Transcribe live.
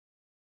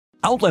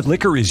Outlet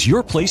Liquor is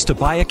your place to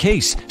buy a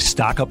case.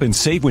 Stock up and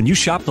save when you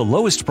shop the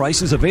lowest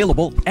prices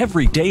available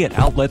every day at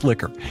Outlet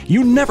Liquor.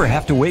 You never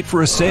have to wait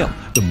for a sale.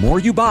 The more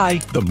you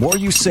buy, the more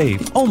you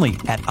save. Only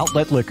at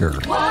Outlet Liquor.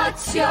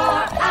 What's your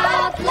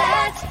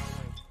outlet?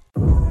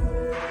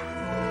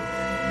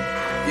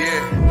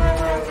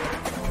 Yeah.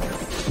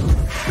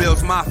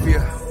 Bills Mafia.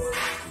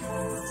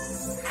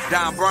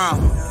 Don Brown.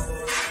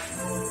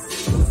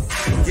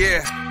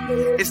 Yeah.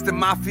 It's the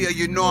Mafia,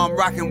 you know I'm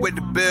rocking with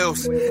the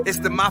Bills. It's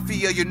the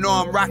Mafia, you know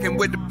I'm rocking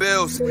with the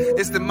Bills.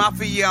 It's the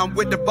Mafia, I'm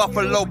with the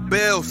Buffalo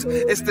Bills.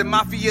 It's the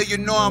Mafia, you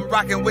know I'm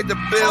rocking with the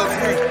Bills.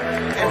 Hey,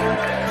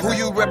 who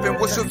you reppin',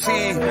 what's your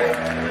team?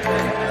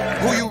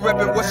 Who you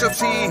reppin', what's your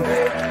team?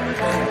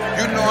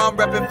 You know I'm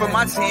reppin' for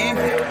my team.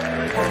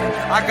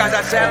 I got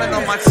that Allen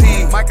on my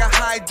team. Micah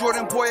Hyde,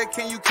 Jordan Poyer,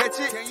 can you catch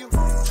it? Can you?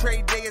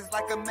 Trade day is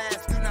like a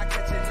mask, you not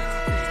catch it.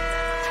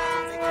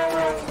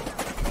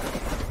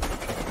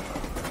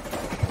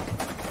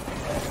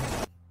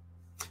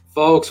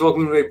 Folks,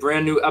 welcome to a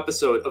brand new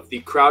episode of the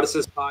Crowd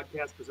Assist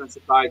podcast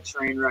presented by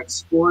Trainwreck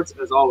Sports.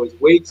 As always,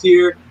 Wake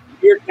here,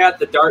 Meerkat,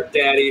 the Dart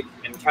Daddy,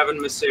 and Kevin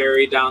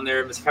Massari down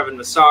there, Miss Kevin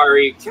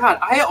Massari. God,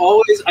 I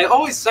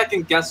always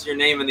second guess your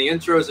name in the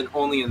intros and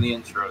only in the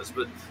intros,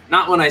 but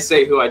not when I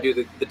say who I do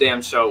the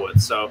damn show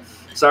with. So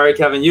sorry,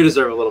 Kevin, you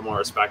deserve a little more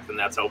respect than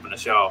that to open a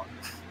show.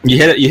 You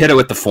hit it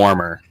with the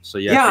former, so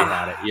you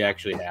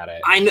actually had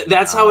it. I know,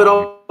 that's how it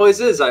always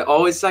is. I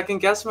always second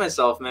guess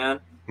myself, man.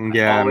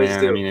 Yeah,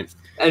 man. Do. I mean,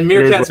 and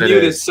Meerkat's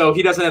muted, so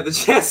he doesn't have the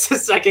chance to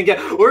second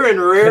guess.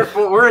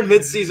 We're in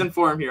mid-season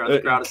form here on the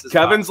Crowd Assist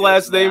Kevin's podcast,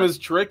 last name is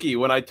tricky.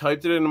 When I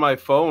typed it into my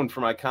phone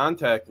for my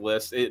contact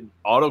list, it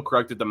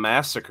auto-corrected the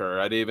Massacre.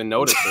 I didn't even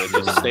notice it.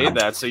 It just stayed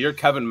that. So you're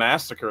Kevin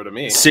Massacre to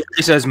me. Siri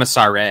says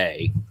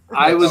Massare.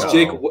 I was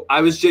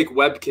Jake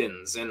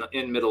Webkins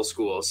in middle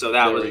school, so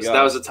that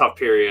was a tough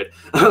period.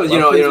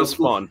 Webkins was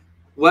fun.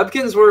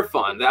 Webkins were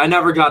fun. I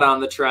never got on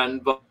the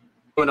trend, but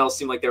everyone else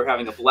seemed like they were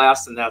having a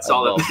blast, and that's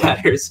all that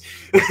matters.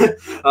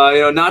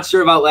 Not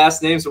sure about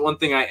last names, but one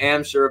thing I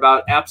am sure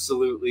about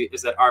absolutely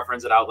is that our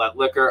friends at Outlet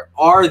Liquor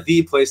are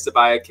the place to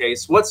buy a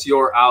case. What's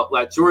your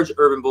outlet? George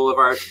Urban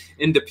Boulevard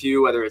in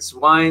Depew, whether it's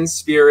wines,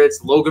 spirits,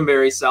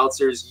 Loganberry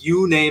seltzers,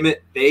 you name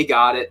it, they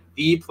got it.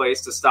 The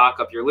place to stock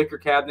up your liquor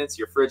cabinets,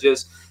 your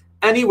fridges,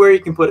 anywhere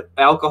you can put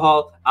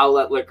alcohol,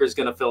 Outlet Liquor is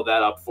going to fill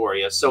that up for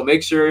you. So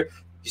make sure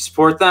you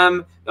support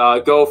them.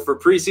 Go for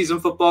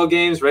preseason football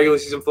games, regular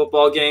season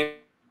football games,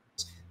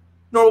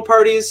 normal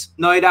parties,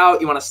 night out.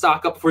 You want to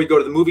stock up before you go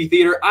to the movie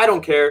theater. I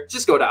don't care.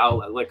 Just go to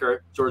Outlet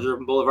Liquor, George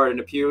Urban Boulevard in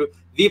Depew,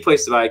 the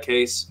place to buy a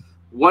case.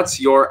 What's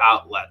your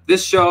outlet?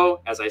 This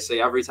show, as I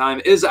say every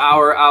time, is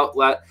our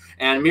outlet.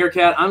 And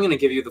Meerkat, I'm going to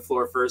give you the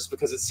floor first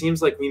because it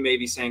seems like we may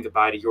be saying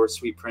goodbye to your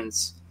sweet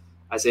prince,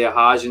 Isaiah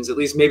Hodgins, at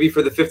least maybe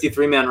for the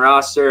 53-man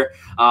roster.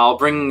 I'll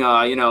bring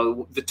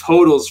the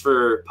totals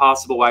for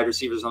possible wide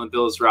receivers on the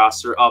Bills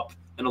roster up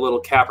in a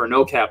little cap or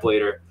no cap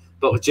later.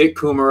 But with Jake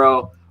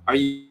Kumerow, are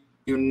you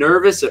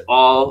nervous at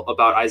all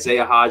about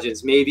Isaiah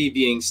Hodgins maybe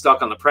being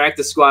stuck on the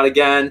practice squad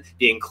again,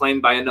 being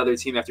claimed by another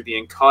team after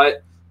being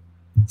cut?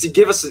 To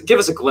give us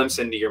a glimpse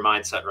into your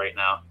mindset right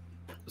now.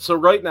 So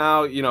right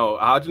now,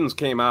 Hodgins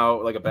came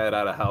out like a bat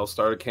out of hell,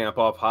 started camp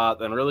off hot,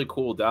 then really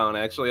cooled down.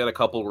 Actually had a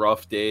couple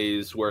rough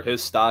days where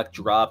his stock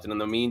dropped, and in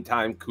the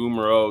meantime,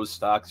 Kumerow's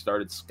stock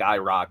started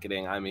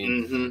skyrocketing. I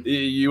mean,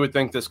 you would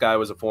think this guy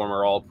was a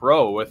former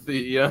All-Pro with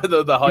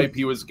the hype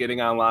he was getting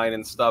online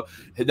and stuff.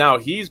 Now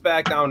he's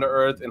back down to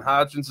earth, and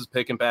Hodgins is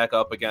picking back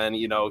up again.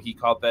 He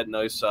caught that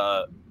nice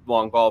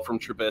long ball from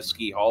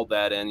Trubisky, hauled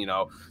that in,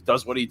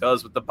 does what he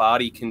does with the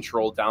body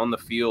control down the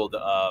field.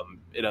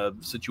 In a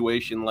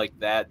situation like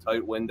that,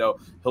 tight window,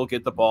 he'll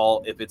get the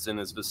ball if it's in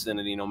his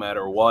vicinity no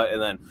matter what. And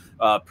then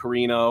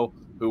Perino,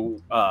 who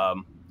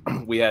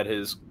we had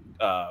his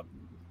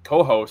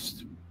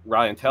co-host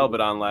Ryan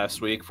Talbot on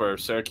last week for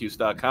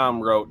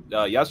Syracuse.com, wrote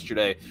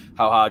yesterday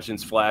how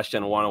Hodgins flashed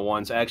in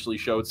one-on-ones, actually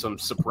showed some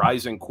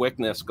surprising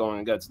quickness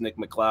going against Nick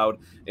McLeod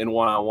in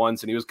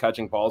one-on-ones, and he was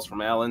catching balls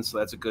from Allen, so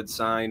that's a good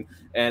sign.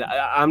 And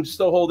I'm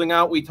still holding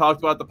out. We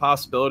talked about the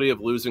possibility of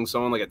losing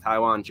someone like a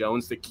Tywan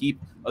Jones to keep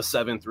a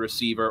seventh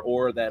receiver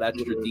or that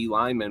extra D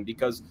lineman,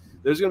 because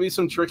there's going to be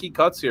some tricky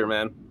cuts here,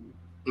 man.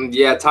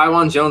 Yeah,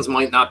 Tywan Jones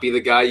might not be the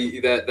guy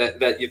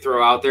that you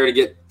throw out there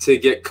to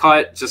get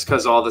cut just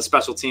because all the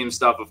special team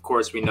stuff. Of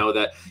course, we know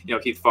that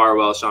Keith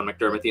Farwell, Sean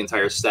McDermott, the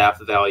entire staff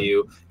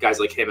value guys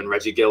like him and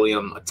Reggie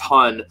Gilliam a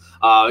ton.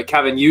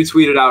 Kevin, you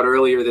tweeted out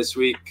earlier this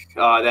week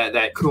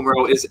that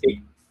Kumerow is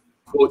a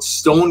quote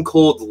stone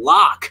cold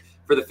lock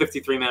for the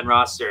 53-man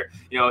roster.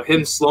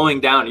 Him slowing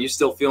down. Are you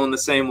still feeling the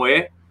same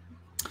way?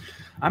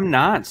 I'm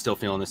not still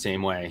feeling the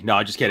same way.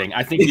 No, just kidding.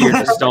 I think he's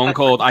a stone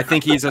cold. I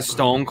think he's a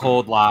stone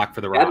cold lock for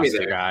the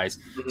roster, guys.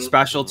 Mm-hmm.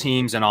 Special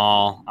teams and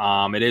all.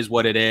 It is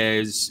what it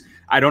is.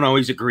 I don't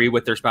always agree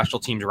with their special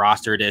teams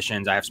roster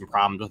additions. I have some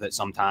problems with it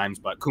sometimes,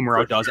 but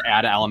Kumerow does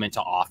add an element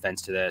to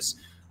offense to this.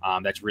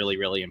 That's really,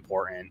 really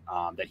important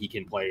that he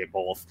can play at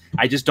both.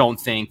 I just don't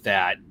think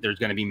that there's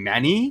going to be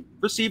many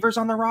receivers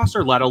on the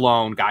roster, let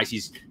alone guys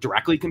he's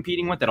directly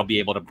competing with, that'll be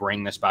able to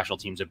bring the special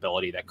teams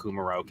ability that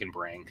Kumerow can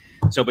bring.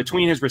 So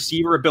between his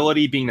receiver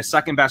ability, being the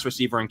second best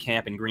receiver in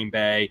camp in Green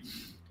Bay,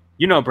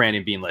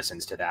 Brandon Beane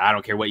listens to that. I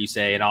don't care what you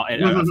say. And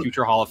a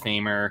future Hall of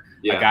Famer,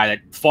 a guy that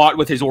fought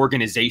with his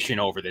organization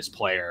over this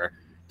player.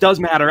 Does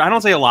matter. I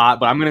don't say a lot,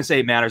 but I'm going to say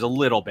it matters a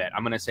little bit.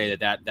 I'm going to say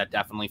that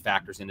definitely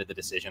factors into the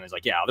decision. It's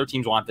like, yeah, other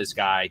teams want this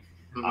guy.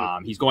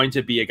 He's going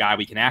to be a guy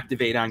we can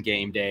activate on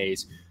game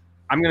days.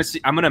 I'm going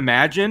to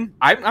imagine.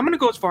 I'm going to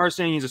go as far as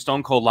saying he's a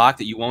stone cold lock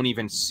that you won't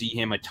even see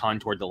him a ton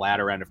toward the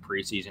latter end of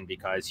preseason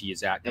because he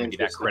is going to be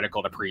that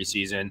critical to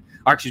preseason,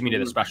 or excuse me, to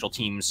the special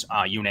teams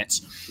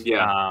units.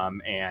 Yeah.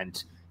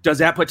 And does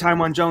that put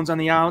Taiwan Jones on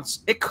the outs?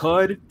 It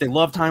could. They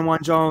love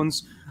Taiwan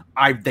Jones.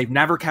 They've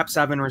never kept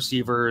 7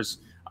 receivers.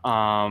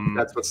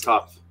 That's what's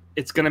tough.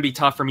 It's going to be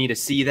tough for me to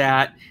see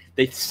that.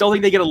 They still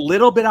think they get a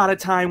little bit out of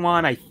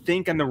Taiwan, I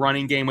think, in the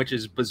running game, which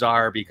is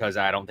bizarre because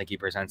I don't think he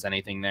presents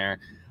anything there.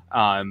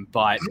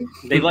 But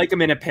they like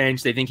him in a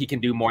pinch. They think he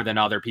can do more than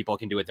other people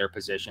can do at their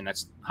position.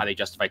 That's how they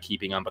justify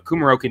keeping him. But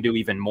Kumerow can do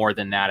even more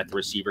than that at the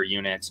receiver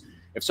units.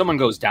 If someone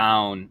goes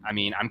down, I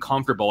mean, I'm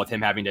comfortable with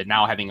him having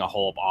a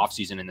whole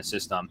offseason in the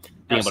system,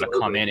 being able to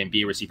come in and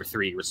be receiver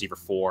 3, receiver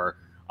 4.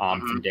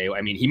 From day.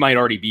 I mean, he might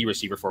already be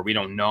receiver 4. We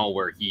don't know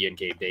where he and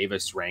Gabe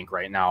Davis rank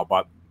right now,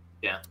 but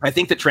I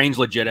think the train's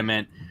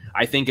legitimate.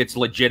 I think it's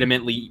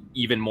legitimately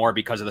even more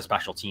because of the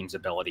special teams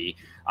ability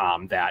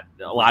that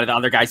a lot of the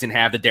other guys didn't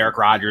have. The Derek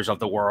Rogers of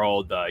the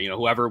world,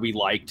 whoever we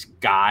liked,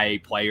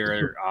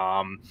 player,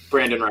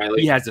 Brandon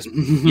Riley. He has this.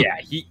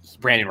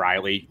 Brandon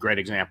Riley, great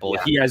example.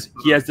 Yeah.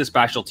 He has the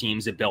special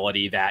teams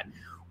ability that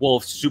will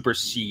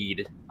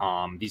supersede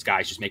these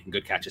guys just making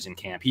good catches in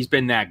camp. He's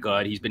been that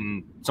good. He's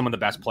been some of the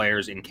best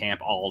players in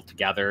camp all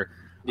together.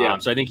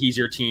 So I think he's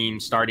your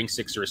team starting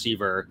 6th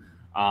receiver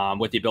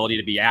with the ability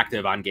to be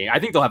active on game. I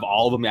think they'll have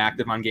all of them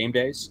active on game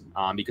days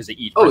because they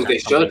each they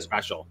should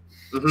special.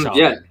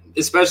 So,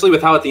 especially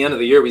with how at the end of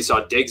the year we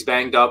saw Diggs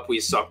banged up, we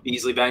saw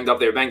Beasley banged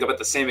up. They were banged up at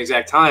the same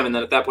exact time, and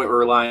then at that point we're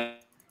relying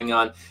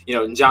on,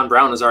 John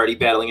Brown was already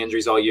battling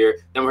injuries all year.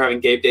 Then we're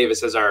having Gabe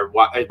Davis as our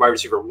wide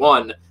receiver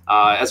 1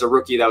 as a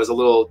rookie. That was a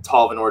little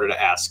tall of an order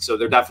to ask. So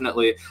they're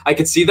definitely, I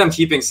could see them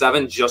keeping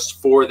 7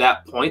 just for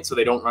that point so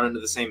they don't run into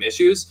the same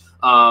issues.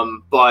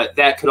 But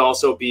that could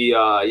also be,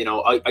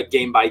 a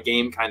game by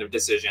game kind of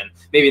decision.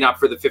 Maybe not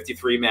for the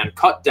 53-man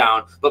cut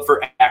down, but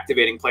for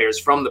activating players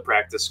from the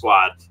practice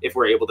squad if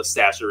we're able to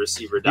stash a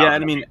receiver down. Yeah,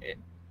 and I mean,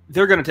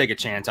 they're going to take a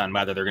chance on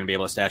whether they're going to be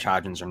able to stash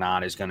Hodgins or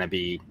not is going to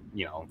be,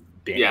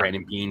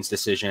 Brandon Beane's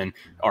decision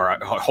or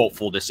a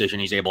hopeful decision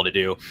he's able to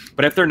do.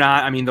 But if they're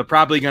not, I mean, they're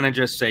probably going to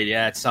just say,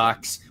 yeah, it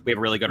sucks. We have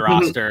a really good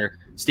roster.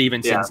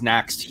 Stevenson's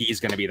next.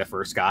 He's going to be the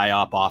first guy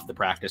up off the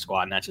practice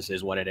squad, and that just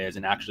is what it is.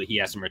 And actually, he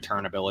has some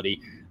return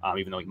ability,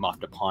 even though he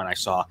muffed a punt, I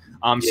saw.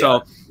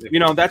 So,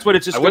 that's what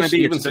it's just going to be.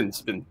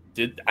 Stevenson's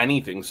did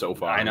anything so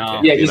far. I know.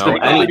 Yeah, they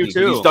probably do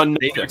too. He's done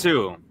they do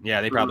too.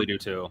 Yeah, they probably do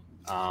too.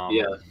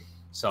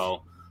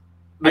 So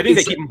I think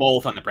they keep them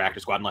both on the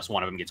practice squad unless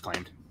one of them gets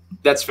claimed.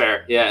 That's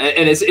fair. Yeah.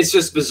 And it's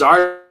just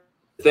bizarre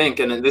to think.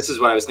 And this is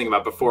what I was thinking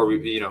about before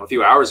a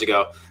few hours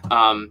ago,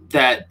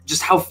 that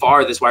just how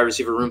far this wide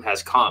receiver room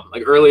has come.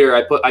 Like earlier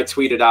I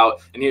tweeted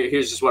out, and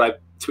here's just what I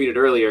tweeted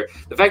earlier.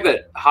 The fact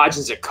that Hodgins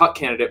is a cut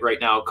candidate right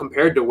now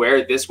compared to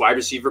where this wide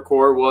receiver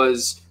core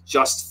was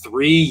just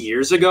 3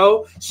 years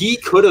ago, he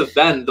could have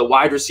been the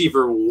wide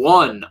receiver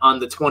 1 on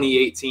the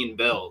 2018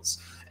 Bills.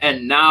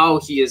 And now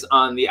he is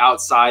on the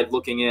outside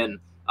looking in.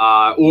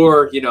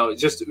 Maybe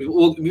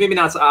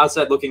not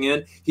outside looking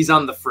in. He's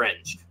on the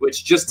fringe,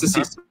 which just to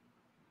see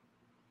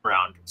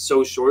around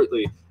so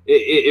shortly,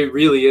 it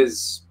really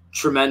is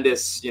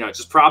tremendous.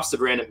 Just props to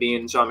Brandon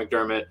Beane, Sean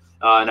McDermott,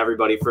 and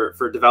everybody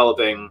for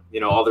developing,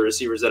 all the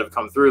receivers that have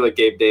come through, like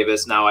Gabe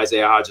Davis, now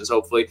Isaiah Hodgins,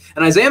 hopefully,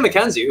 and Isaiah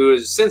McKenzie, who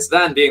is since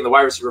then being the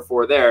wide receiver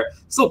 4 there,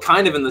 still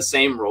kind of in the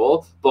same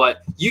role,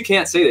 but you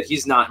can't say that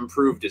he's not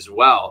improved as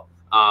well.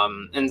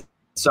 And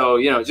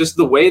so, just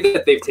the way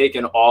that they've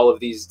taken all of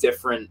these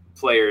different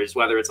players,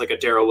 whether it's like a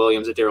Darrell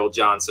Williams, a Daryl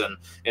Johnson,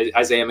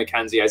 Isaiah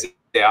McKenzie, Isaiah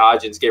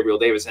Hodgins, Gabriel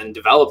Davis, and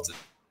developed,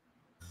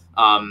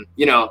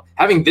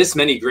 having this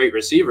many great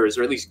receivers,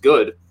 or at least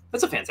good,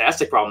 that's a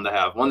fantastic problem to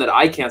have. One that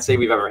I can't say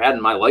we've ever had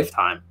in my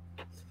lifetime.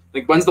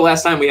 Like, when's the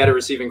last time we had a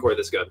receiving core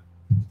this good?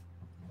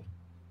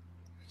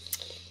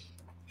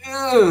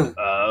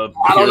 I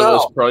don't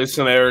know. Price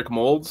and Eric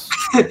Moulds.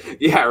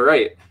 Yeah,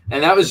 right.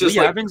 And that was just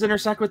Lee Evans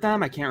intersect with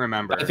them? I can't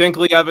remember. I think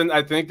Lee Evans.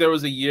 I think there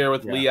was a year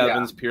with Lee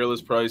Evans,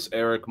 Peerless Price,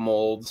 Eric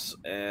Moulds,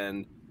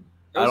 and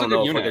I don't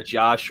know if like a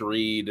Josh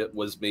Reed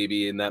was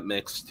maybe in that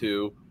mix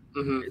too.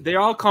 Mm-hmm. They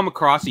all come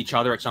across each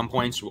other at some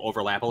points,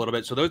 overlap a little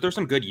bit. So there's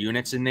some good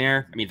units in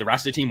there. I mean, the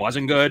rest of the team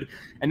wasn't good.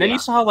 And then you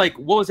saw, like,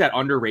 what was that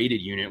underrated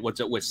unit? What's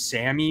it with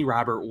Sammy,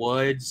 Robert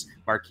Woods,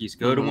 Marquise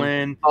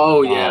Goodwin? Mm-hmm.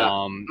 Oh,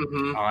 yeah.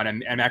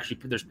 And I'm actually,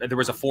 there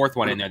was a 4th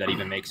one in there that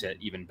even makes it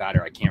even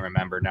better. I can't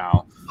remember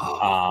now.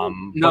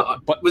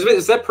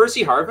 Is that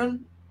Percy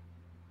Harvin?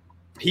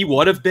 he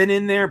would have been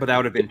in there, but that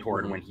would have been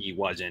Torn when he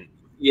wasn't.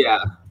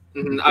 Yeah.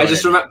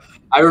 Mm-hmm.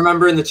 I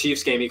remember in the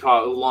Chiefs game, he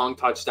caught a long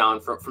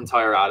touchdown from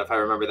Tyrod, if I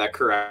remember that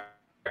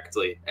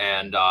correctly.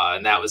 And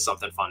that was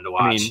something fun to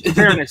watch. I mean, in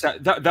fairness,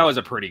 that was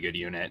a pretty good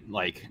unit.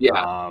 Like,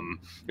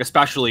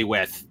 especially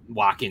with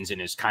Watkins in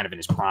his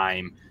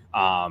prime.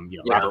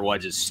 Robert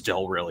Woods is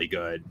still really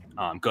good.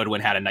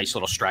 Goodwin had a nice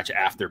little stretch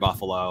after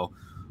Buffalo.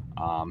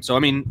 So, I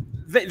mean,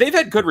 they've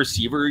had good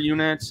receiver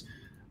units.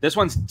 This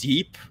one's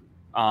deep.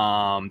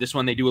 This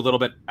one,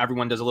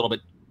 everyone does a little bit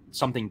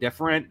something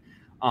different.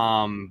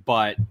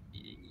 But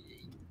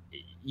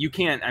you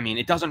can't, I mean,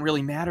 it doesn't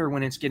really matter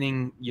when it's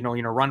getting,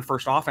 run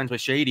first offense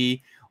with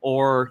Shady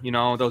or,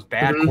 those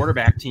bad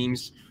quarterback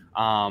teams.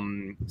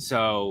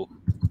 So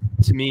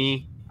to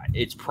me,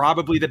 it's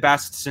probably the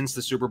best since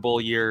the Super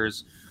Bowl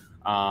years.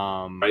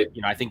 Right.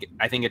 I think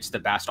it's the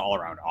best all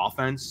around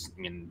offense.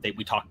 I mean,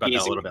 we talked about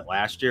that a little bit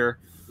last year.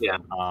 Yeah.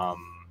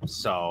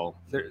 So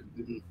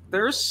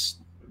there's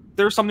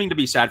something to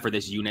be said for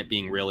this unit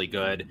being really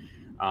good.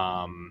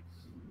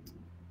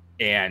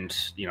 And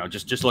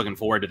just looking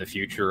forward to the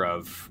future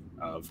of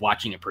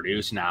watching it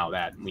produce now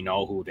that we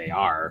know who they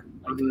are.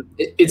 Like,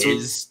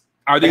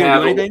 are they going to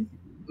do anything?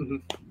 Mm-hmm.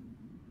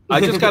 I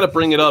just got to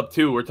bring it up,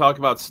 too. We're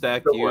talking about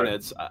stacked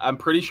units. I'm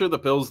pretty sure the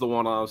Bills, the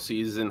one-off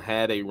season,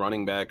 had a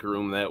running back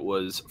room that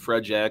was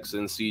Fred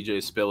Jackson, C.J.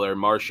 Spiller,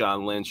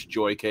 Marshawn Lynch,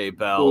 Joy K.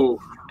 Bell,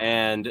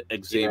 and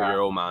Xavier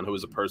Oman, who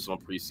was a personal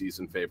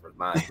preseason favorite of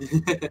mine.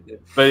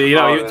 But,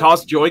 you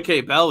toss Joy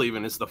K. Bell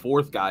even as the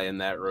fourth guy in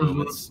that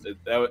room.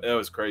 That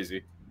was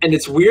crazy. And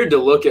it's weird to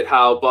look at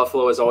how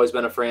Buffalo has always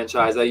been a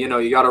franchise that,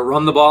 you got to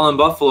run the ball in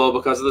Buffalo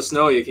because of the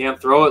snow. You can't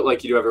throw it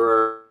like you do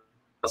everywhere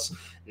else.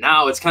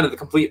 Now it's kind of the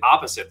complete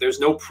opposite. There's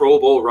no Pro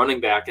Bowl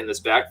running back in this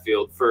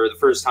backfield for the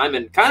first time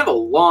in kind of a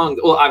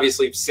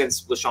obviously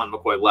since LaShawn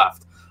McCoy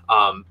left.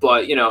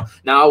 But,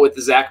 now with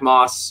the Zach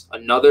Moss,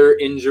 another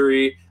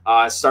injury,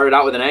 started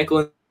out with an ankle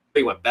injury,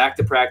 he went back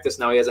to practice.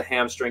 Now he has a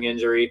hamstring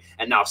injury.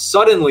 And now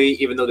suddenly,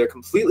 even though they're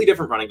completely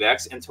different running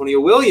backs, Antonio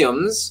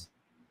Williams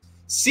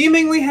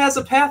seemingly has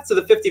a path to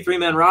the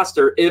 53-man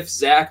roster if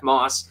Zach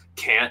Moss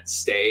can't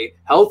stay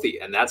healthy.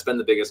 And that's been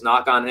the biggest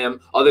knock on him,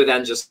 other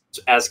than just,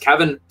 as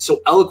Kevin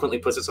so eloquently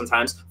puts it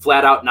sometimes,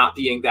 flat out not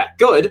being that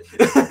good.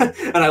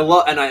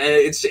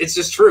 It's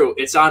just true.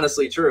 It's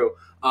honestly true.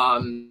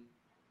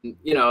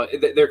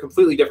 They're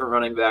completely different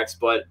running backs,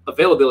 but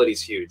availability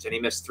is huge. And he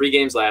missed 3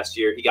 games last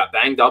year. He got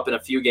banged up in a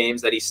few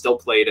games that he still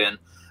played in.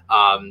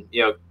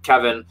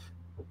 Kevin,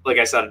 like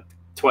I said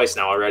twice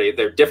now already,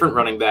 they're different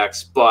running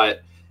backs,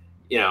 but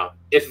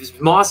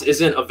if Moss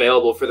isn't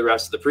available for the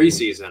rest of the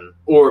preseason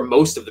or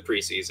most of the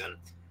preseason,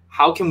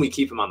 how can we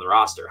keep him on the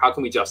roster? How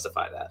can we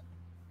justify that?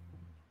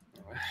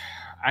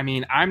 I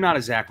mean, I'm not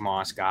a Zach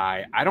Moss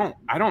guy. I don't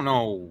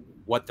know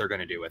what they're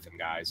going to do with him,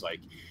 guys. Like,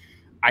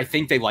 I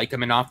think they like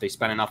him enough. They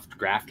spent enough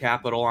draft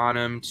capital on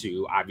him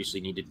to obviously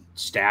need to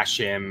stash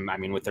him. I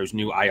mean, with those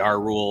new IR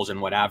rules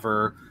and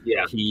whatever,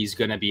 he's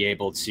going to be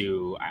able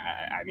to,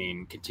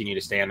 continue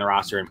to stay on the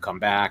roster and come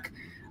back.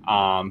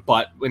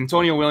 But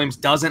Antonio Williams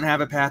doesn't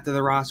have a path to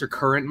the roster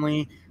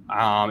currently,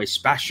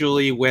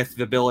 especially with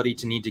the ability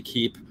to need to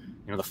keep,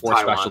 the 4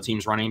 special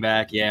teams running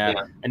back.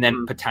 And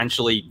then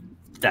potentially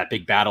that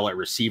big battle at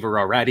receiver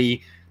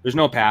already. There's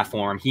no path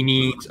for him. He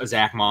needs a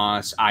Zach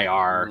Moss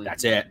IR.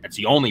 That's it. That's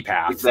the only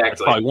path. Exactly.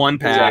 That's probably one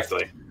path.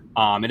 Exactly.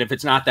 And if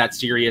it's not that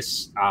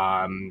serious,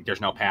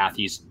 there's no path.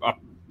 He's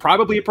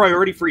probably a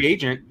priority free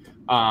agent,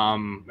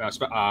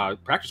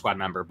 practice squad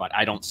member, but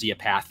I don't see a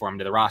path for him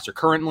to the roster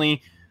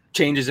currently.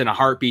 Changes in a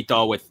heartbeat,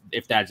 though,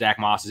 if that Zach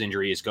Moss's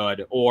injury is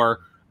good, or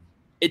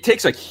it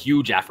takes a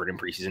huge effort in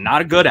preseason, not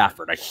a good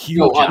effort, a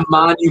huge effort.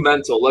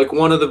 Monumental, like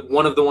one of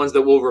the ones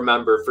that we'll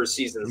remember for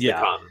seasons to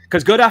come.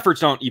 Because good efforts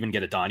don't even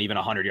get it done. Even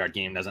a 100-yard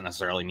game doesn't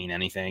necessarily mean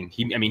anything.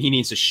 He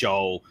needs to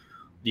show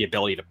the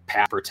ability to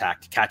pass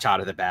protect, catch out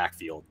of the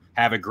backfield,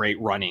 have a great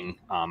running,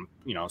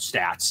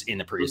 stats in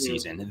the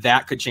preseason. Mm-hmm.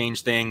 That could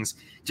change things.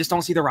 Just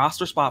don't see the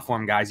roster spot for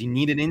him, guys. You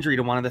need an injury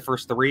to one of the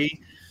first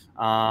 3.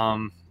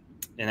 And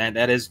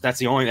that's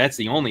the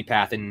only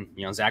path, and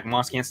Zach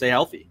Moss can't stay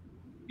healthy.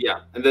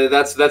 Yeah, and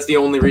that's the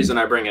only reason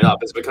I bring it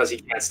up is because he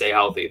can't stay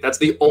healthy. That's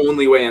the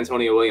only way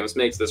Antonio Williams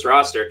makes this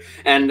roster,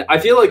 and I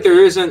feel like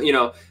there isn't,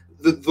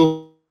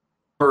 the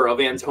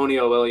of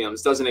Antonio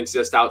Williams doesn't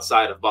exist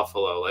outside of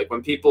Buffalo. Like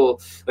when people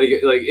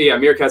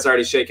Meerkat's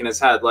already shaking his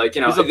head. Like,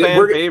 he's a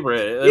fan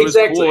favorite. It was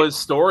cool. His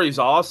story's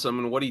awesome,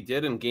 and what he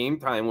did in game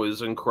time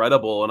was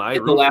incredible. And I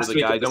root for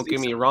the guy. Don't get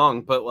me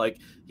wrong, but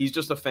he's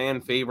just a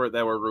fan favorite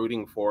that we're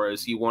rooting for.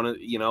 Is he wanted,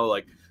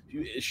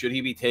 should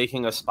he be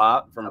taking a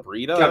spot from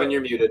Breida? Kevin,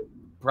 you're muted.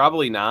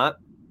 Probably not.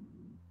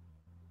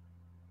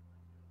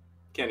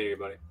 Can't hear you,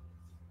 buddy.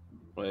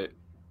 Wait,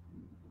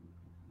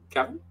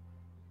 Kevin.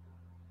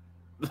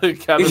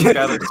 Kevin's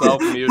got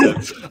himself muted.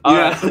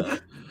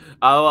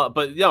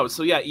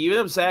 Even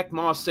if Zach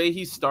Moss, say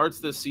he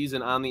starts this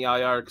season on the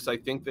IR, because I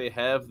think they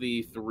have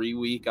the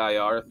 3-week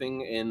IR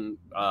thing in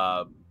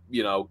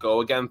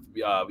go again.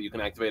 You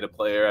can activate a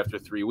player after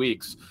 3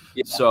 weeks.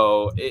 Yeah.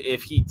 So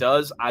if he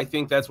does, I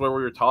think that's where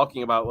we were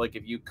talking about. Like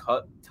if you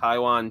cut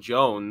Taiwan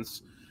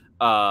Jones,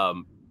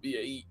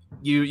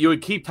 you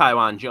would keep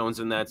Taiwan Jones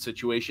in that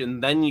situation.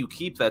 Then you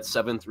keep that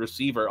 7th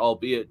receiver,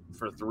 albeit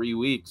for 3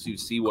 weeks. You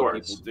see what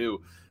people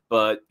do.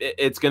 But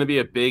it's going to be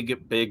a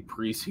big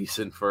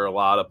preseason for a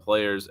lot of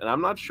players. And I'm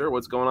not sure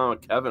what's going on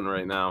with Kevin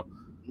right now.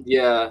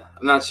 Yeah,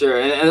 I'm not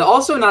sure. And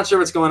also not sure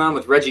what's going on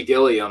with Reggie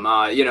Gilliam.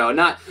 Not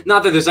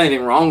that there's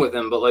anything wrong with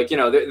him, but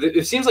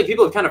it seems like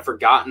people have kind of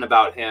forgotten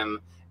about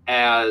him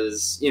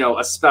as,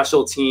 a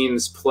special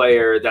teams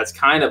player that's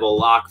kind of a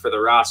lock for the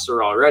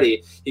roster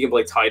already. He can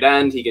play tight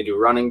end. He can do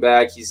running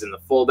back. He's in the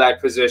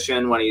fullback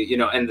position when he,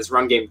 and this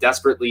run game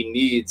desperately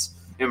needs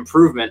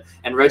improvement,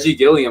 and Reggie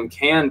Gilliam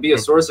can be a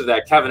source of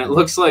that. Kevin, it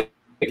looks like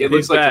okay.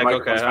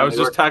 I was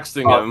just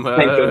texting him.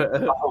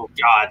 Oh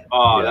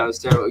God! That was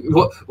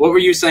terrible. What were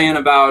you saying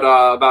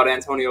about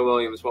Antonio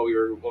Williams while we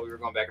were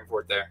going back and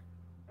forth there?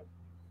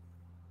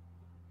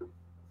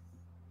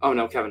 Oh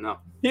no, Kevin, no.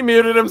 He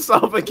muted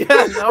himself again.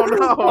 Oh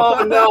no!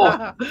 Oh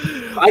no!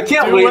 I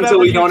can't wait until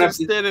we don't have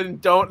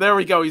to. There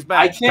we go. He's back.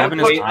 I can't Kevin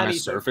is on a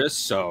surface,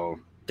 so.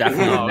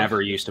 Definitely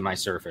never used to my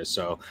surface.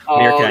 So,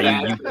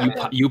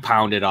 Meerkat, you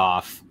pounded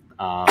off.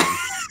 Oh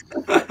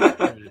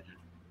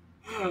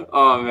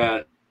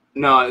man,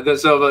 no.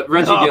 But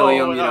Reggie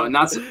Gilliam,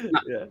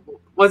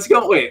 Let's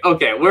go. Wait,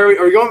 okay. Are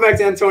we going back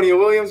to Antonio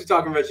Williams? We're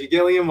talking Reggie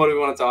Gilliam. What do we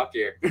want to talk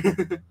here?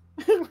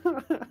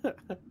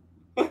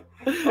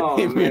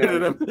 He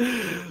muted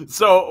him.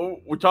 So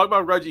we're talking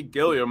about Reggie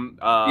Gilliam.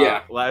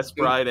 Last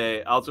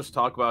Friday, I'll just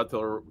talk about it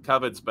till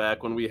Kevin's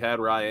back. When we had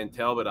Ryan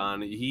Talbot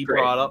on,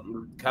 brought up.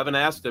 Kevin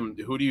asked him,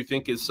 "Who do you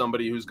think is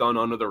somebody who's gone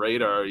under the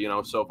radar?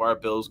 So far,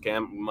 Bills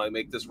might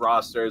make this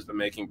roster, has been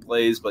making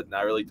plays, but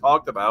not really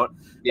talked about."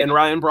 Yeah. And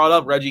Ryan brought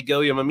up Reggie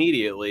Gilliam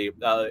immediately.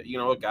 A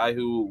guy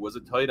who was a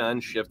tight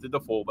end, shifted to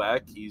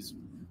fullback. He's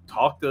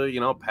talked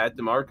to, Pat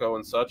DeMarco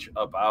and such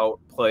about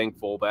playing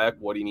fullback,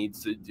 what he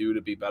needs to do to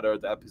be better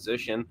at that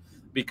position,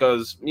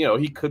 because,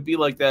 he could be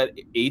like that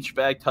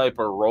H-back type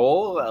of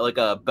role, like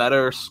a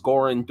better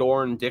scoring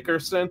Doran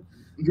Dickerson.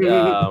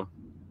 With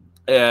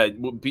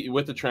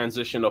the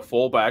transition to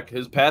fullback,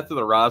 his path to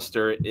the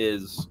roster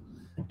is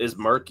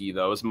murky,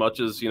 though, as much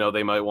as,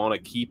 they might want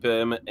to keep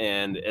him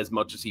and as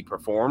much as he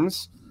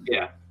performs.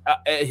 Yeah.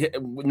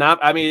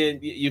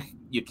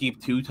 You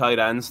keep 2 tight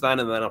ends then,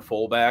 and then a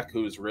fullback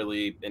who's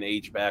really an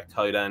H-back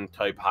tight end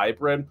type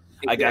hybrid.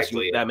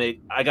 Exactly.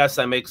 I guess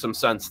that makes some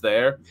sense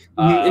there.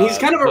 And he's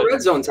kind of a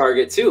red zone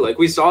target too. Like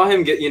we saw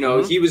him get,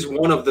 he was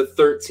one of the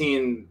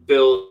 13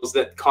 Bills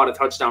that caught a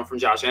touchdown from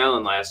Josh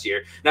Allen last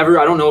year. I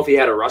don't know if he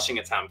had a rushing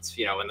attempt,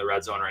 in the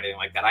red zone or anything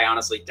like that. I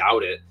honestly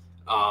doubt it.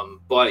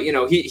 But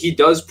he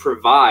does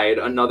provide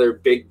another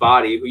big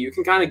body who you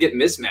can kind of get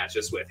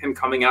mismatches with. Him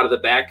coming out of the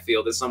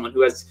backfield as someone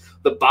who has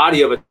the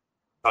body of a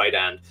tight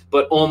end,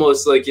 but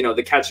almost like,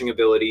 the catching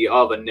ability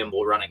of a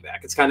nimble running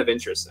back. It's kind of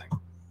interesting.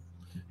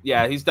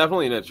 Yeah, he's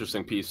definitely an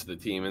interesting piece of the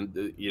team.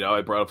 And,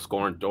 I brought up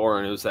scoring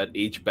Doran. It was that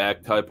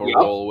H-back type of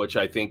role, which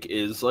I think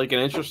is like an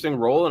interesting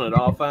role in an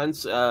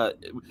offense.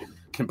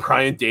 Can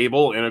Brian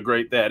Dable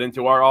integrate that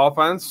into our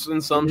offense in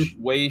some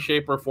way,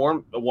 shape, or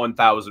form?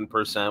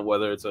 1,000%,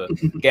 whether it's a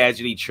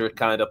gadgety trick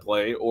kind of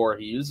play or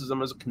he uses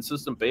them as a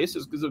consistent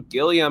basis. Because of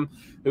Gilliam,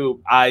 who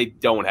I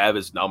don't have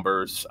his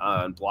numbers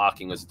on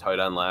blocking as a tight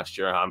end last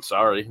year. I'm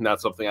sorry,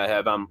 not something I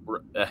have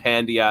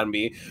handy on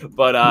me.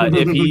 But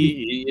if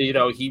he,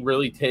 he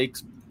really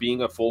takes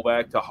being a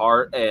fullback to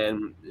heart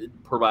and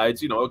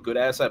provides, a good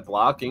asset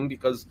blocking,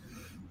 because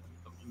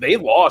they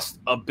lost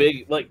a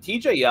big, like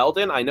TJ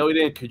Yeldon. I know he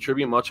didn't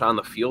contribute much on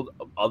the field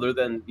other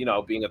than,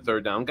 being a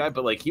third down guy,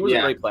 but he was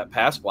a great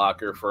pass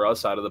blocker for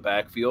us out of the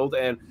backfield.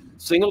 And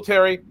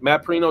Singletary,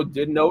 Matt Perino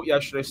did note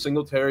yesterday,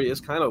 Singletary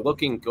is kind of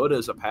looking good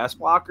as a pass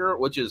blocker,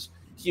 which is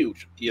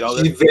huge. He's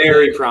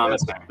very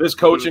promising. This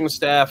coaching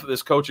staff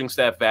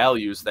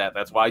values that.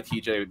 That's why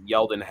TJ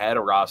Yeldon had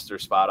a roster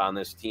spot on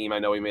this team. I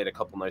know he made a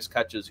couple nice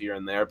catches here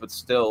and there, but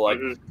still,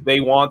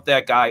 they want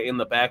that guy in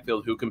the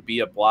backfield who can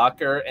be a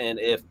blocker. And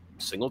if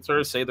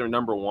Singletary say they're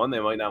number one,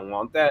 they might not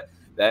want that.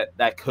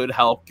 That could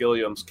help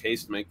Gilliam's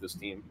case to make this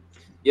team.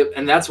 Yep,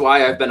 and that's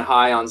why I've been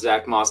high on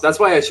Zach Moss. That's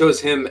why I chose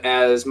him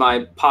as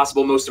my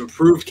possible most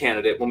improved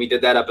candidate when we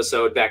did that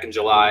episode back in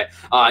July.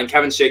 And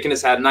Kevin's shaking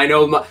his head. And I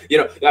know,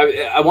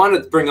 I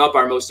wanted to bring up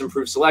our most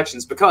improved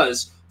selections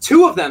because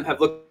 2 of them have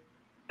looked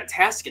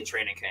fantastic in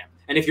training camp.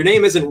 And if your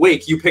name isn't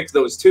Wake, you picked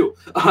those 2.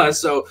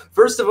 So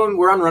first of them,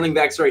 we're on running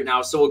backs right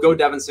now. So we'll go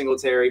Devin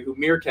Singletary, who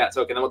Meerkat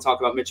took, and then we'll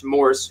talk about Mitch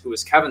Morse, who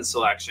was Kevin's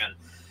selection.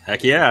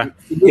 Heck yeah.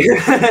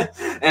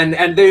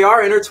 and they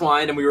are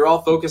intertwined, and we were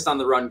all focused on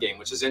the run game,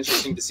 which is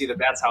interesting to see that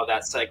that's how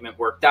that segment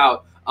worked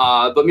out.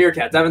 But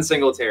Meerkat, Devin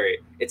Singletary,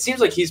 it seems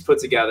like he's put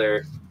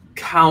together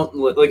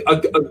countless, like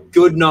a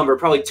good number,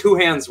 probably 2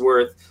 hands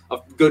worth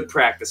of good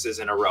practices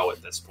in a row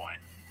at this point.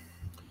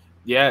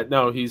 Yeah,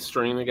 no, he's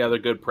stringing together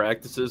good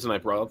practices, and I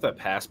brought up that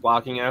pass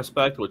blocking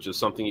aspect, which is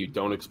something you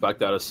don't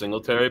expect out of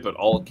Singletary, but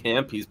all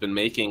camp he's been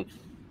making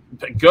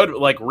good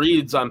like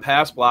reads on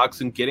pass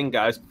blocks and getting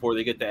guys before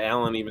they get to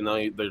Allen, even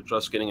though they're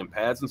just getting in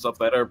pads and stuff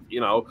that are,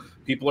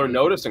 people are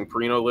noticing.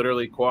 Perino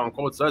literally, quote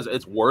unquote, says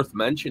it's worth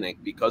mentioning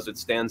because it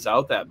stands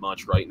out that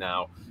much right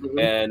now. Mm-hmm.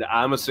 And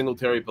I'm a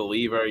Singletary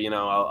believer.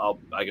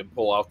 I can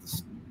pull out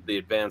the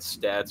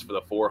advanced stats for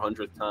the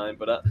 400th time,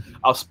 but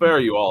I'll spare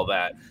you all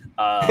that.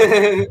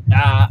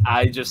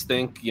 I just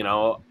think,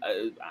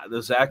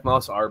 the Zach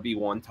Moss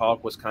RB1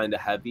 talk was kind of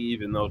heavy,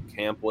 even though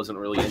camp wasn't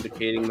really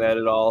indicating that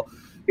at all.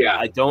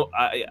 Yeah,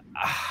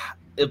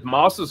 if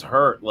Moss is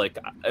hurt, like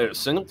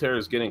Singletary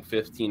is getting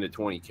 15 to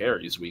 20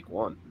 carries week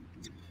 1.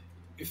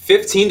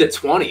 15 to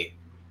 20?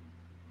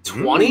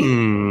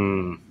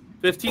 20?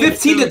 15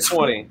 to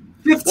 20.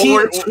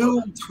 15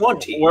 to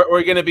 20.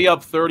 We're going to be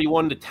up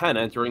 31 to 10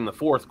 entering the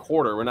fourth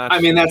quarter. We're not.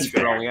 That's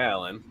throwing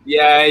Allen.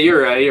 Yeah,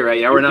 you're right.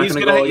 Yeah, we're not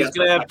going to go. He's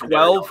going to have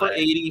 12 for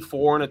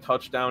 84 and a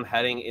touchdown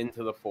heading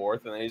into the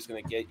fourth, and then he's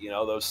going to get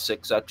those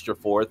 6 extra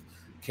fourth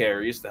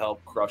carries to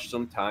help crush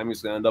some time.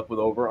 He's going to end up with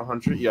over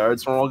 100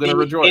 yards, and we're all going to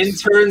rejoice.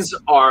 Interns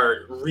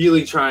are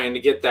really trying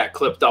to get that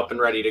clipped up and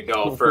ready to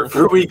go for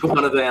week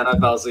 1 of the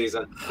NFL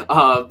season.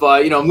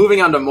 But,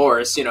 moving on to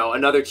Morris,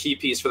 another key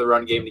piece for the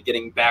run game to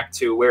getting back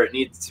to where it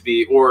needs to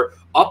be or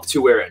up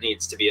to where it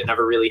needs to be. It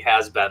never really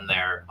has been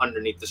there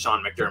underneath the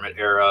Sean McDermott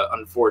era,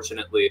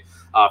 unfortunately.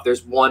 If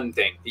there's one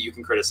thing that you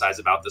can criticize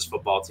about this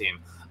football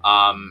team.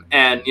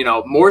 And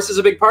Morris is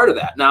a big part of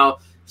that. Now,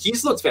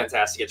 he's looked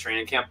fantastic at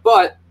training camp,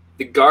 but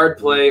the guard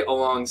play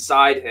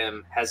alongside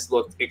him has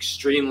looked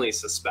extremely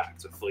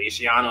suspect. With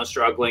Feliciano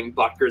struggling,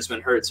 Butker's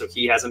been hurt, so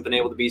he hasn't been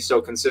able to be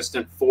so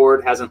consistent.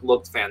 Ford hasn't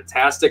looked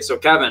fantastic. So,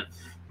 Kevin,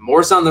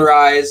 Morse on the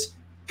rise,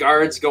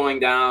 guards going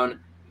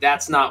down.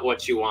 That's not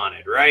what you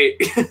wanted, right?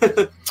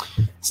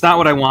 It's not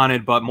what I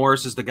wanted, but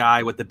Morris is the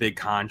guy with the big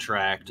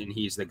contract, and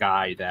he's the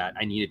guy that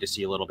I needed to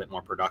see a little bit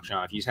more production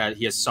of. He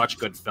has such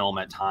good film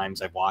at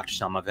times. I've watched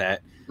some of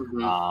it.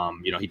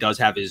 Mm-hmm. He does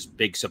have his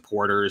big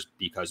supporters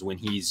because when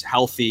he's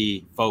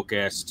healthy,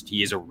 focused,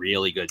 he is a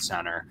really good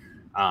center.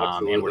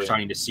 And we're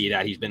starting to see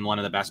that. He's been one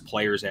of the best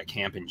players at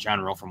camp in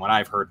general, from what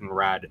I've heard and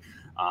read.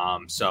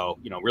 So,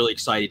 really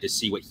excited to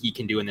see what he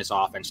can do in this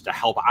offense to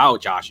help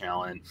out Josh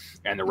Allen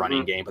and the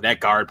running game. But that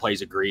guard play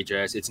is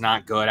egregious. It's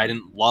not good. I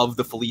didn't love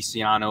the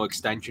Feliciano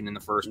extension in the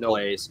first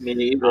place. Me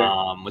neither.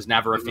 Was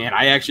never a fan.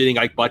 I actually think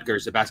Ike Butker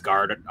is the best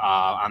guard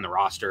on the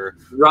roster.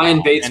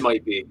 Ryan Bates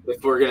might be,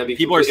 if we're going to be.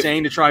 People are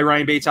saying to try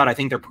Ryan Bates out. I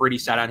think they're pretty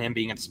set on him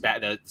being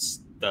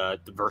the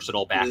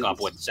versatile backup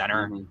with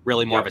center,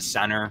 really more of a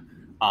center.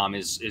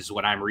 Is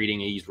what I'm reading.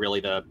 He's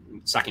really the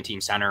second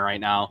team center right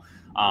now.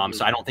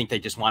 So I don't think they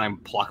just want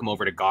to pluck him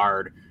over to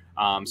guard.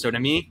 So to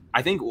me,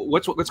 I think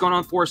what's going on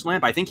with Forrest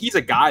Lamp, I think he's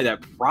a guy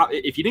that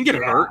if he didn't get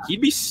hurt,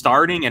 he'd be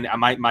starting. And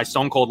my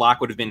stone cold lock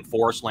would have been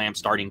Forrest Lamp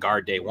starting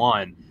guard day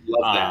 1.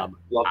 Love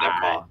that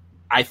call.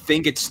 I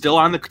think it's still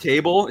on the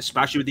table,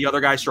 especially with the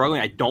other guys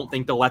struggling. I don't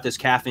think they'll let this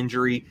calf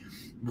injury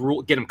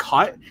get him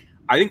cut.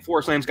 I think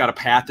Forrest Lamp's got a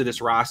path to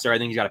this roster. I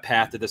think he's got a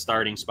path to the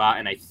starting spot.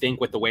 And I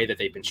think with the way that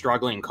they've been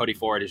struggling, Cody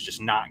Ford is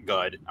just not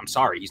good. I'm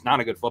sorry. He's not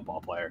a good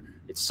football player.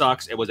 It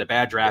sucks. It was a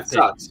bad draft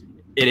pick.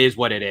 It is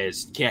what it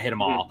is. Can't hit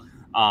them all.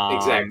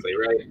 Exactly,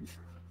 right.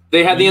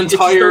 They had the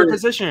entire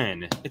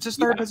position. It's his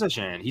third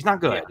position. He's not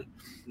good. Yeah.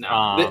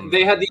 No,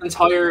 they had the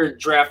entire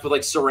draft with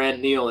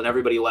Saran Neal and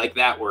everybody like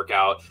that work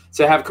out.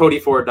 To have Cody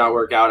Ford not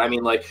work out, I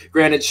mean,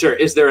 granted, sure,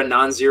 is there a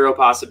non-zero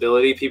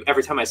possibility? People,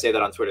 every time I say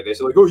that on Twitter, they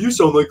say "Oh, you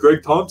sound like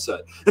Greg Thompson,"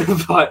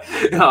 but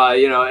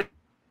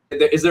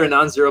is there a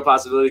non-zero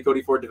possibility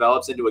Cody Ford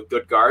develops into a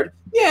good guard?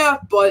 Yeah,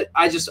 but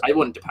I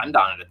wouldn't depend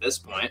on it at this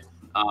point.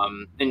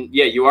 And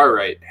yeah, you are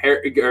right.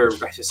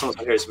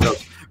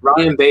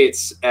 Ryan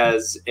Bates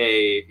as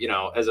a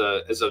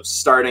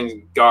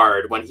starting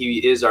guard when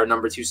he is our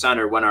number 2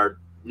 center, when our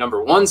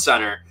number 1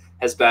 center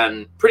has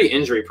been pretty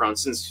injury prone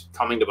since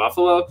coming to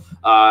Buffalo.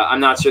 I'm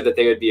not sure that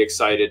they would be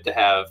excited to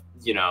have,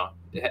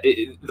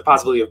 the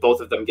possibility of both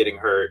of them getting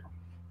hurt.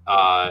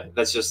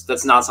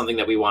 That's not something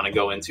that we want to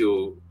go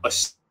into a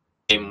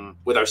game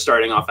with our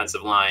starting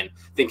offensive line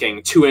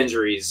thinking 2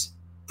 injuries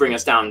bring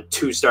us down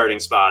 2 starting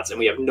spots and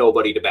we have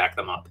nobody to back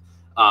them up,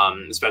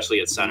 especially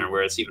at center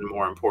where it's even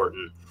more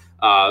important.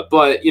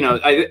 But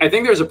I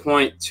think there's a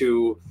point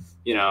to,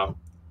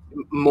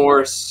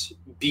 Morse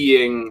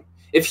being,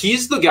 if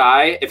he's the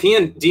guy, if he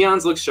and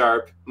Deion's look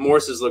sharp,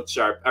 Morse has looked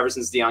sharp ever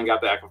since Deion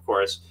got back, of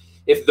course.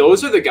 If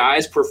those are the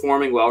guys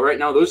performing well right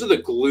now, those are the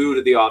glue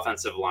to the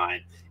offensive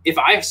line. If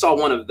I saw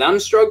one of them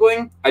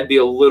struggling, I'd be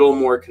a little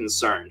more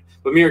concerned.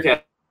 But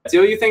Meerkat,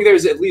 do you think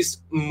there's at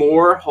least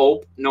more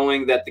hope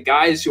knowing that the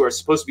guys who are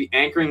supposed to be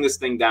anchoring this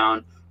thing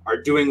down are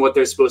doing what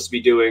they're supposed to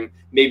be doing?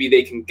 Maybe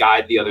they can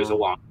guide the others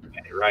along,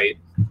 right?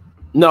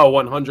 No,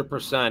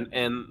 100%.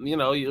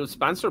 And,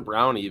 Spencer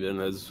Brown even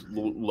has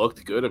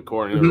looked good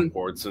according to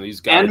reports. And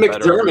he's got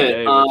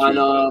McDermott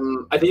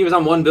on, I think he was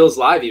on One Bills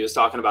Live. He was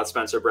talking about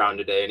Spencer Brown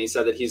today, and he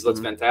said that he's looked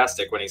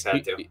fantastic when he's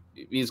had to.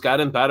 He's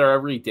gotten better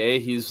every day.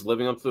 He's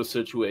living up to the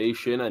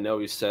situation. I know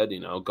he said,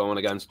 going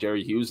against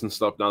Jerry Hughes and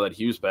stuff. Now that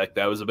Hughes back,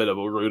 that was a bit of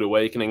a rude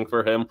awakening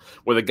for him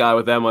with a guy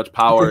with that much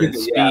power and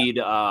speed.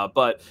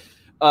 But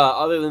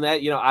other than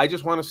that, I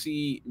just want to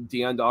see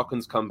Dion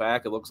Dawkins come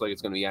back. It looks like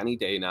it's going to be any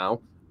day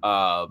now.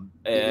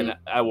 And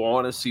I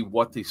want to see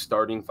what the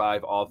starting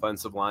 5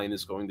 offensive line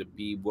is going to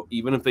be,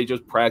 even if they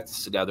just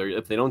practice together.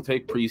 If they don't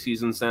take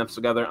preseason snaps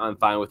together, I'm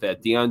fine with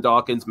that. Dion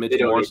Dawkins, Mitch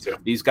Morse,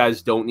 these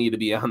guys don't need to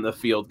be on the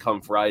field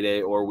come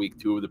Friday or week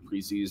 2 of the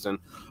preseason.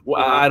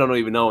 Well, I don't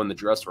even know when the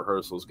dress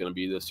rehearsal is going to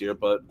be this year,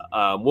 but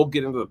we'll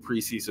get into the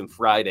preseason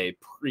Friday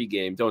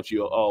pregame. Don't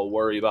you all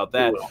worry about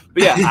that.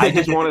 But yeah, I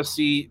just want to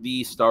see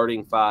the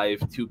starting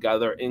 5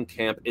 together in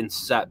camp and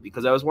set,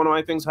 because that was one of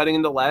my things heading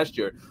into last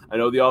year. I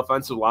know the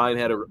offensive line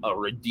had a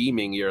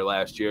redeeming year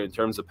last year in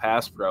terms of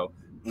pass pro.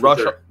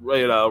 Rush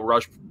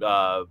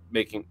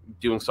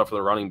doing stuff for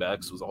the running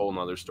backs was a whole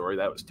nother story.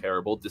 That was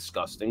terrible,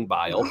 disgusting,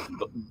 vile.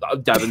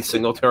 Devin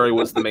Singletary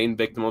was the main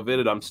victim of it,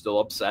 and I'm still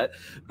upset.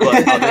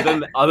 But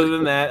other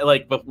than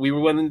that, but we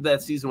went into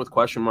that season with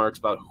question marks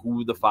about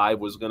who the 5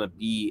 was going to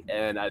be,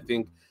 and I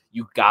think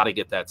you got to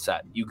get that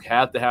set. You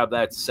have to have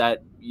that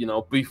set,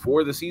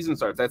 before the season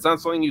starts. That's not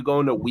something you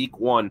go into week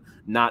 1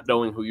 not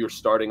knowing who your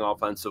starting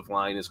offensive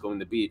line is going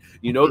to be.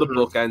 The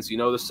bookends,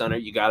 the center.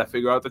 You got to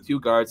figure out the 2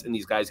 guards, and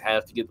these guys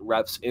have to get the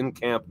reps in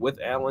camp with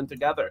Allen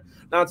together.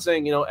 Not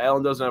saying,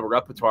 Allen doesn't have a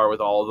repertoire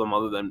with all of them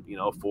other than,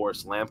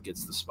 Forrest Lamp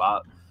gets the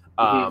spot.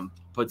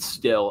 But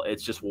still,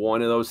 it's just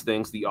one of those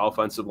things. The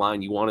offensive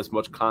line, you want as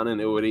much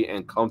continuity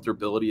and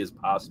comfortability as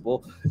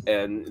possible,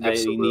 and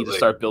they need to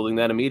start building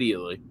that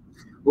immediately.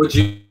 Would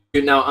you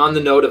now, on the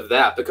note of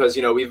that, because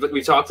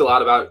we've talked a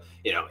lot about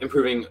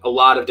improving a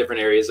lot of different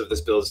areas of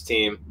this Bills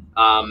team,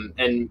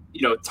 and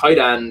tight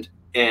end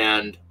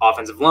and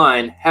offensive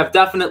line have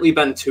definitely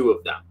been 2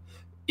 of them.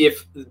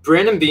 If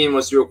Brandon Beane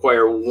was to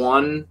acquire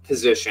one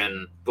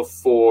position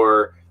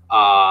before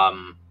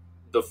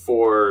the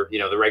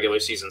regular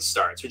season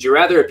starts, would you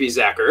rather it be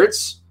Zach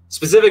Ertz,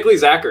 specifically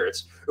Zach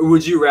Ertz, or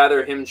would you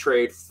rather him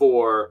trade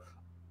for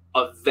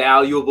a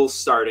valuable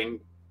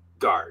starting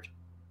guard?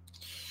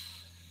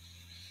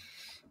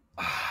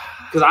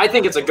 Because I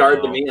think it's a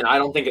guard to me, and I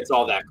don't think it's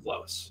all that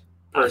close,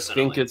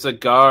 personally. I think it's a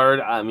guard.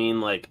 I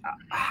mean,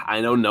 I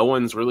know no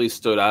one's really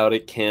stood out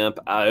at camp.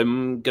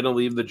 I'm going to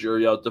leave the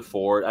jury out to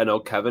Ford. I know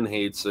Kevin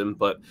hates him,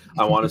 but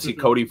I want to see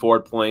Cody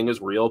Ford playing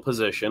his real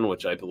position,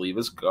 which I believe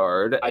is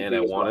guard. I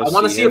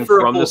want to see him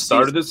from the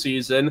start of the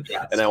season,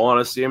 and I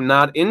want to see him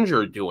not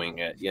injured doing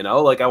it.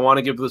 I want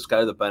to give this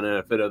guy the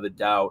benefit of the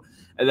doubt.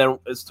 And then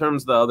in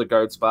terms of the other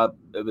guard spot,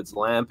 if it's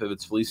Lamp, if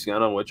it's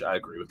Feliciano, which I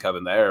agree with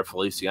Kevin there,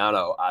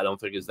 Feliciano I don't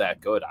think is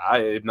that good. I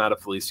am not a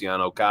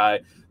Feliciano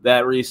guy.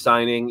 That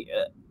re-signing,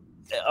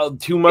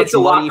 too much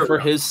money for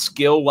his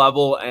skill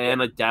level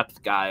and a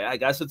depth guy. I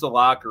guess it's a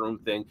locker room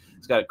thing.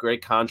 He's got a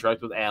great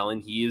contract with Allen.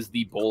 He is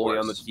the bully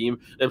on the team.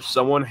 If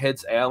someone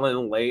hits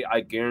Allen late, I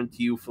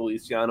guarantee you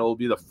Feliciano will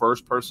be the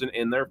first person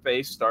in their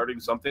face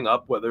starting something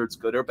up, whether it's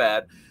good or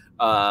bad.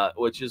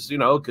 Which is,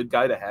 a good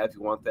guy to have.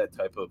 You want that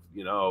type of,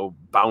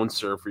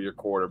 bouncer for your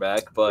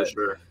quarterback. But,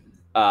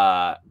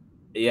 I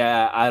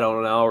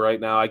don't know right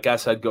now. I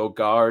guess I'd go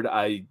guard.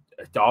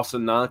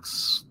 Dawson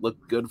Knox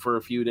looked good for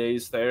a few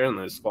days there, and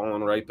is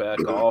falling right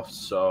back off.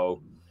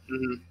 So,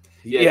 I'm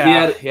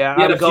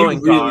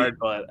going guard,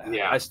 but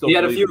I still he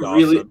had a few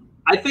really.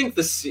 I think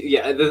the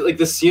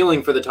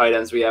ceiling for the tight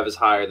ends we have is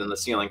higher than the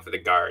ceiling for the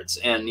guards,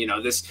 and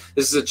this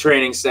is a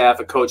training staff,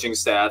 a coaching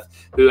staff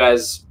who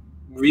has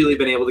really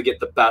been able to get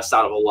the best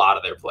out of a lot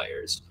of their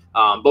players,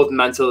 both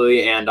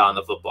mentally and on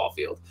the football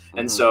field.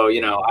 And so,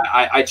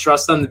 I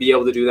trust them to be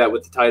able to do that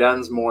with the tight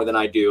ends more than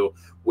I do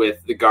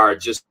with the guard,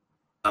 just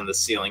on the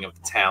ceiling of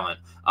the talent.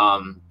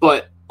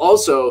 But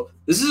also,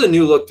 this is a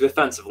new look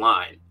defensive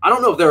line. I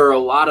don't know if there are a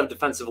lot of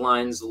defensive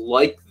lines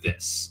like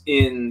this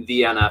in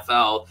the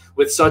NFL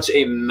with such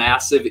a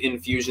massive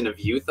infusion of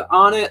youth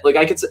on it. You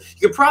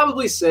could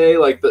probably say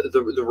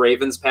the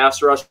Ravens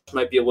pass rush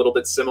might be a little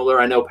bit similar.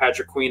 I know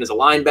Patrick Queen is a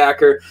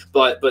linebacker,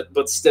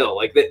 but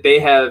still, they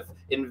have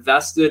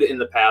invested in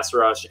the pass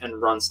rush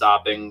and run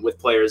stopping with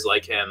players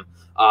like him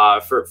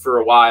for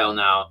a while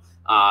now.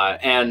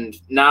 And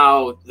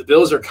now the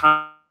Bills are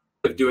kind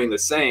of doing the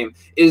same.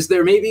 Is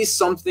there maybe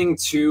something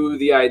to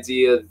the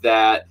idea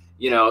that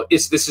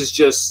this is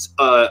just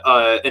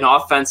an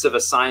offensive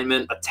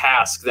assignment, a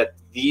task that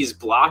these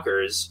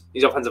blockers,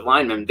 these offensive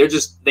linemen,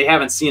 they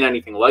haven't seen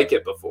anything like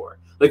it before.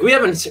 We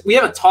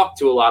haven't talked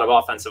to a lot of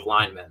offensive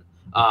linemen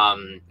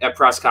at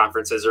press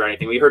conferences or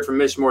anything. We heard from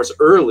Mitch Morse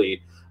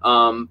early,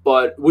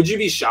 but would you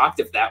be shocked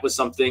if that was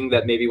something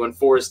that maybe when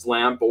Forrest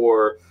Lamp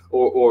or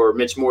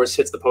Mitch Morse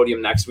hits the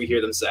podium next, we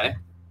hear them say?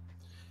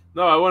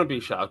 No, I wouldn't be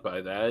shocked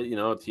by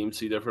that. Teams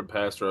see different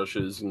pass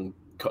rushes and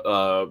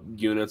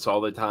units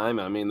all the time.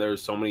 I mean,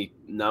 there's so many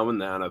now in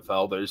the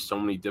NFL. There's so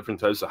many different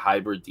types of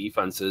hybrid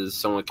defenses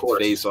someone can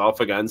face off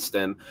against,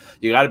 and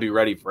you got to be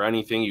ready for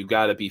anything. You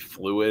got to be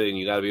fluid, and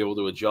you got to be able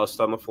to adjust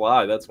on the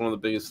fly. That's one of the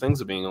biggest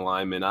things of being a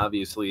lineman.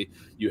 Obviously,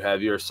 you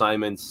have your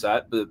assignment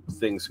set, but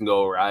things can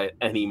go awry at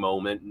any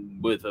moment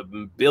with a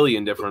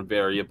billion different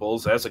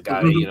variables. As a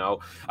guy, you know,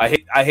 I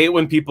hate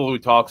when people who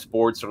talk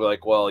sports are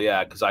like, well,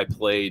 yeah, because I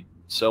played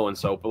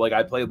so-and-so, but like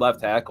I played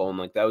left tackle, and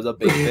like that was a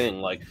big thing.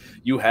 Like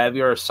you have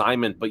your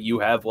assignment, but you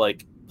have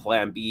like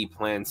plan B,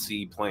 plan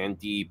C, plan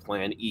D,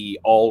 plan E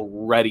all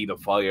ready to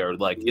fire,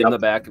 like in the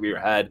back of your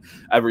head,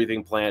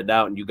 everything planned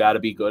out, and you got to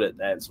be good at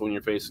that. So when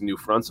you're facing new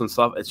fronts and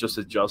stuff, it's just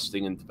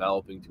adjusting and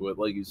developing to it.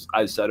 Like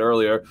I said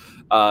earlier,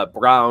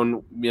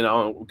 Brown, you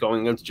know,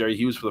 going against Jerry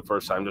Hughes for the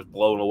first time, just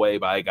blown away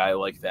by a guy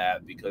like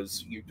that,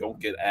 because you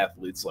don't get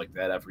athletes like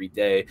that every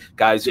day,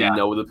 guys who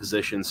know the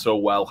position so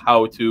well,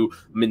 how to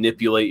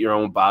manipulate your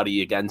own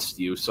body against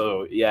you.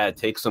 So yeah, it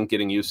takes some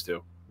getting used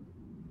to.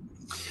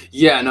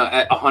 Yeah, no,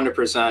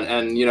 100%.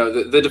 And, you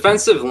know, the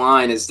defensive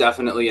line is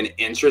definitely an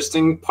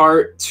interesting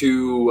part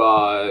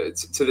to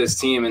this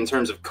team in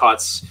terms of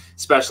cuts,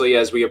 especially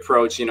as we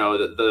approach, you know,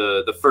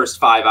 the first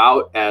five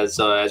out, as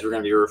we're going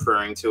to be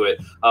referring to it,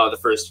 the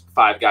first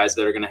five guys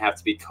that are going to have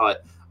to be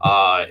cut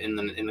in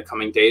the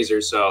coming days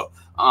or so.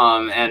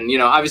 And, you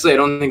know, obviously I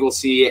don't think we'll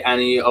see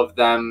any of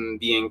them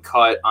being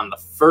cut on the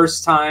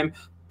first time.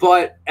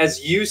 But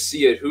as you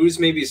see it, who's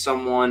maybe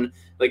someone,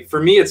 like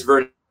for me, it's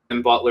Vernon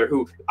Butler,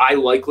 who I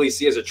likely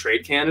see as a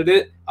trade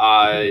candidate.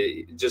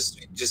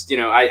 Just you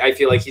know, I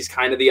feel like he's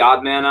kind of the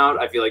odd man out.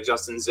 I feel like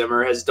Justin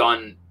Zimmer has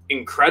done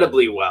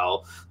incredibly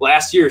well.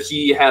 Last year,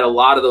 he had a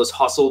lot of those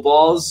hustle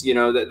balls. You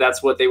know,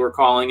 that's what they were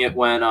calling it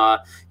when,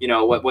 you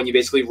know, when you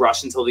basically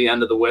rush until the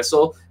end of the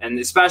whistle. And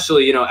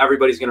especially, you know,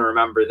 everybody's going to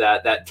remember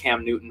that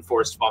Cam Newton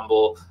forced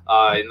fumble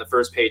in the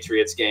first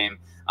Patriots game.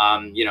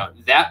 You know,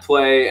 that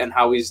play and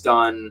how he's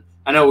done.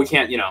 I know we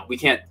can't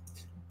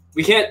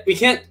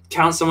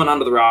count someone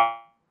onto the route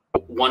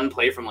one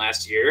play from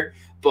last year,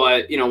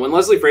 but you know, when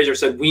Leslie Frazier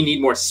said we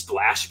need more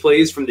splash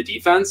plays from the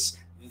defense,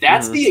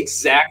 that's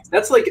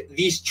that's like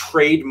the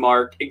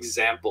trademark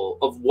example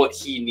of what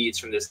he needs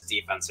from this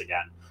defense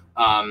again.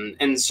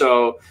 And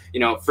so, you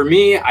know, for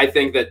me, I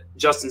think that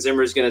Justin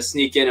Zimmer is going to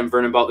sneak in and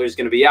Vernon Butler is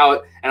going to be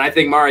out. And I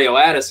think Mario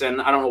Addison,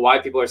 I don't know why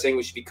people are saying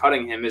we should be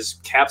cutting him, is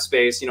cap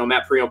space. You know,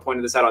 Matt Perino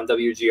pointed this out on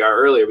WGR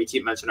earlier. We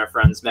keep mentioning our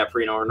friends Matt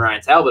Perino and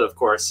Ryan Talbot, of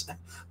course.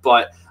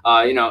 But,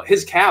 you know,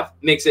 his cap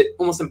makes it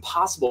almost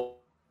impossible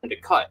to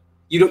cut.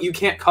 You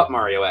can't cut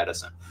Mario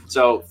Addison.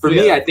 So for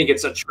me, I think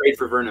it's a trade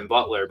for Vernon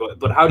Butler.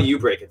 But how do you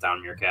break it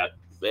down, Meerkat?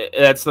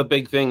 That's the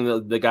big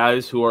thing. The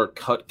guys who are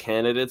cut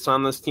candidates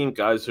on this team,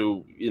 guys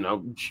who, you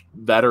know,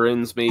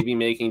 veterans maybe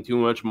making too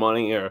much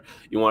money, or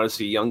you want to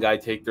see a young guy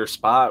take their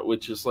spot,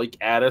 which is like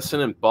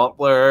Addison and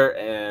Butler,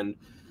 and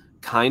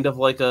kind of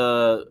like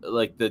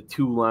the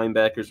two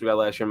linebackers we got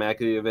last year,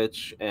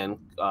 Makovich and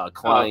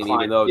Klein,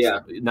 even though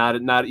it's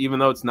not even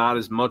though it's not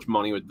as much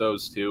money with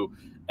those two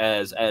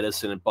as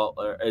Addison and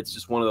Butler. It's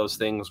just one of those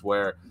things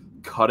where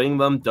cutting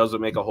them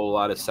doesn't make a whole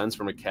lot of sense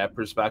from a cap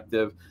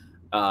perspective.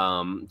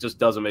 Just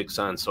doesn't make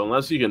sense. So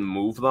unless you can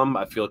move them,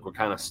 I feel like we're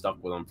kind of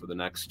stuck with them for the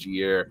next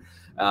year.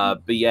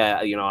 But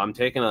yeah, you know, I'm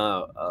taking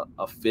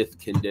a fifth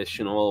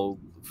conditional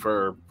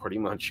for pretty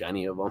much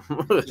any of them.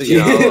 You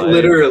know, like,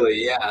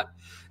 literally, yeah.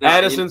 Now,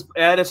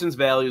 Addison's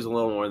value is a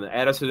little more than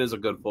Addison is a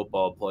good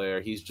football player.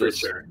 He's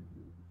just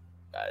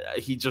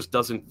he just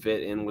doesn't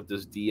fit in with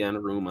this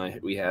DN room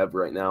we have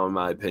right now, in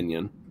my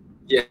opinion.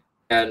 Yeah.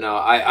 Yeah, no,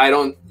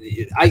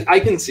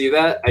 I can see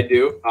that. I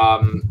do.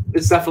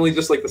 It's definitely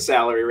just like the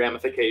salary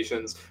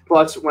ramifications.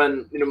 But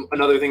when, you know,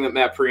 another thing that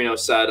Matt Perino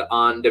said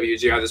on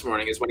WGR this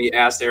morning is when he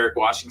asked Eric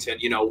Washington,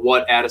 you know,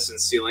 what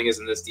Addison's ceiling is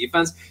in this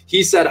defense,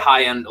 he said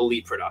high-end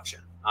elite production.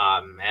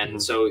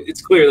 And so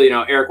it's clearly, you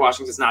know, Eric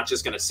Washington's not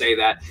just going to say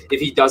that if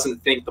he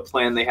doesn't think the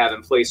plan they have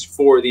in place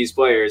for these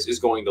players is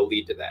going to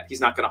lead to that. He's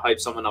not going to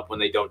hype someone up when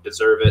they don't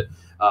deserve it,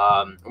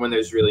 when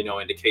there's really no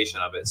indication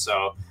of it.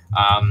 So,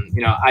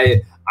 you know,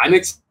 I'm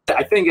excited.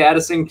 I think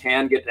Addison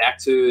can get back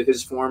to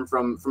his form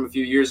from a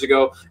few years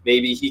ago.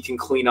 Maybe he can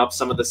clean up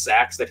some of the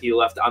sacks that he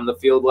left on the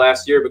field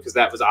last year, because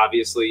that was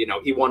obviously, you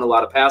know, he won a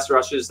lot of pass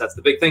rushes. That's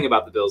the big thing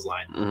about the Bills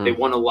line. They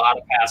won a lot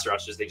of pass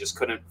rushes. They just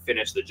couldn't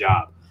finish the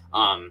job.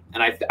 And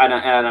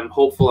I'm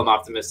hopeful, I'm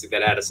optimistic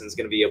that Addison's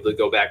going to be able to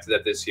go back to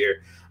that this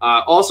year.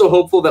 Also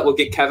hopeful that we'll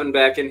get Kevin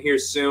back in here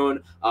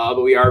soon,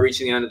 but we are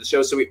reaching the end of the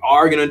show. So we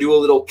are going to do a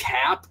little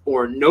cap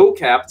or no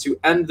cap to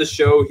end the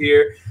show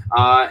here.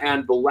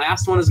 And the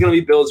last one is going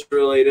to be Bills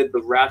related.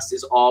 The rest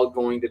is all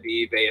going to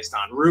be based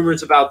on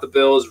rumors about the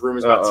Bills,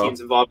 rumors about teams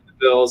involved in the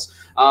Bills,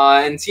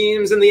 and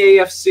teams in the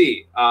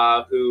AFC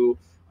who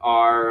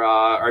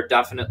are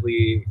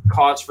definitely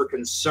cause for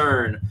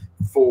concern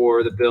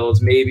for the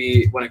Bills,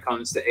 maybe when it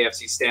comes to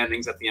AFC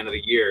standings at the end of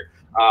the year.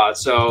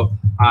 So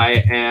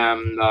I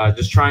am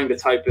just trying to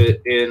type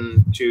it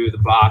into the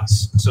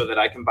box so that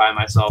I can buy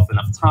myself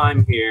enough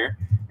time here.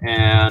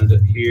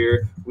 And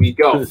here we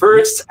go.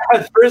 First.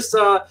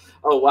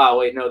 Oh wow,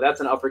 wait, no,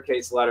 that's an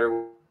uppercase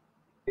letter.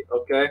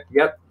 Okay.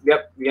 Yep.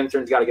 The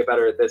interns got to get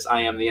better at this.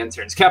 I am the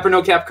interns. Cap or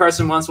no cap,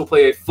 Carson Wentz will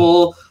play a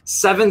full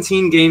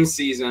 17-game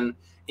season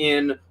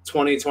in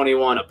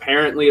 2021.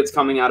 Apparently, it's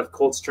coming out of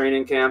Colts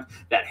training camp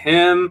that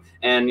him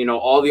and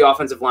all the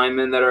offensive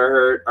linemen that are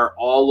hurt are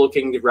all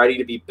looking ready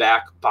to be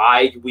back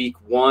by week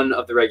 1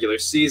 of the regular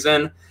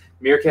season.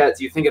 Meerkat,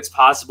 do you think it's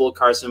possible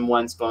Carson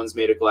Wentz, bones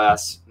made of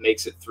glass,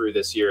 makes it through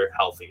this year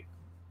healthy?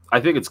 I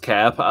think it's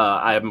cap.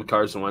 I am a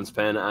Carson Wentz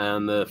fan.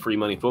 On the Free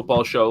Money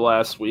Football show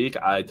last week,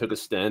 I took a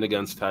stand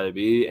against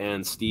Tybee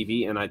and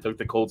Stevie, and I took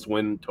the Colts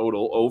win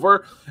total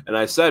over. And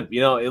I said,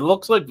 it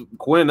looks like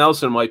Quinn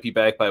Nelson might be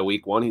back by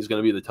week 1. He's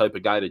going to be the type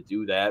of guy to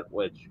do that,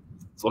 which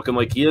it's looking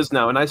like he is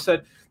now. And I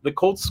said the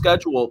Colts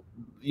schedule,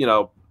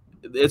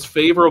 it's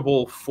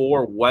favorable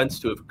for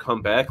Wentz to have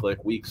come back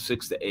like week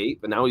 6 to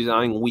 8, but now he's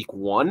eyeing week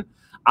 1. Yeah.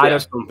 I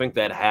just don't think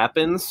that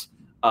happens.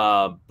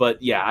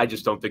 But yeah, I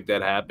just don't think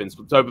that happens.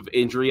 The type of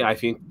injury, I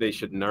think they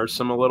should nurse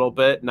him a little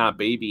bit, not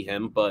baby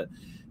him, but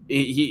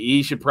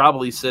he should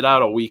probably sit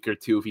out a week or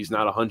 2 if he's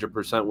not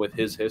 100% with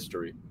his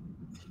history.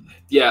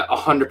 Yeah,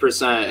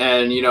 100%.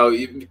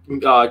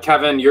 And,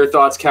 Kevin, your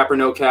thoughts, cap or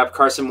no cap,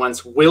 Carson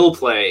Wentz will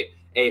play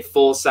a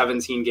full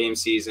 17-game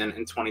season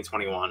in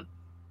 2021.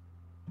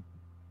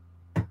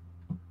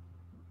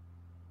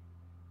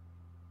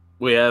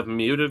 We have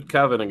muted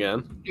Kevin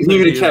again.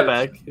 Muted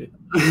Kevin.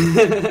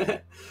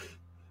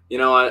 You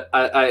know what?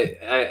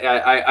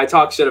 I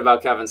talk shit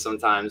about Kevin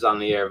sometimes on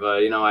the air,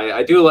 but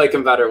I do like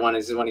him better when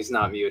he's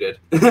not muted.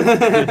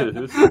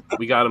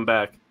 We got him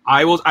back.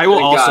 I will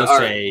also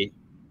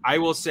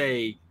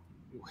say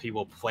he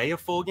will play a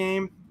full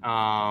game.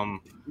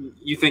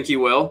 You think he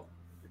will?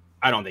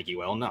 I don't think he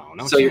will. No.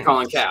 So chance. You're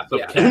calling cap?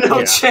 Yeah.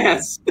 No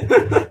chance.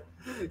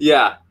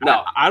 Yeah.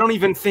 No. I don't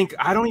even think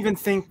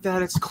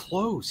that it's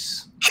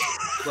close.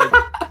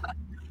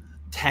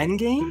 10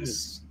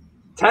 games.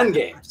 10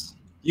 games.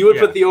 You would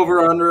put the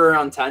over-under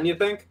around 10, you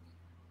think?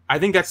 I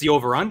think that's the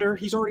over-under.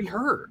 He's already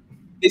hurt.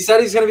 He said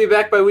he's going to be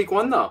back by week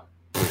 1, though.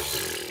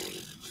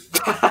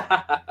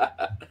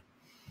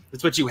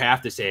 That's what you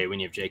have to say when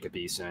you have Jacob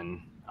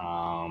Eason.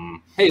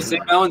 Hey,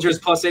 Sam Ellinger's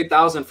plus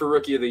 8,000 for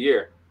Rookie of the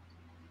Year.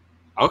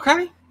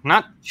 Okay.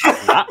 Not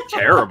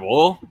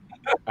terrible.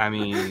 I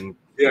mean...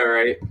 Yeah,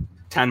 right.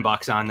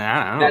 $10 on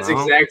that. I don't That's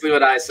know. Exactly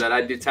what I said.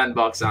 I'd do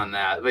 $10 on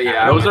that. But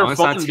yeah, those are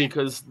fun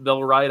because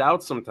they'll ride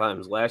out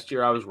sometimes. Last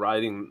year I was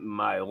riding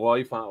my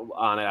life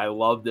on it. I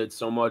loved it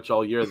so much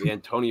all year. The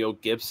Antonio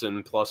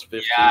Gibson plus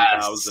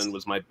 15,000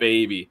 was my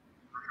baby.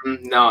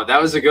 No, that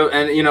was a good.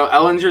 And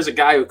Ellinger's a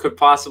guy who could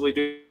possibly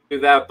do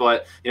that.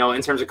 But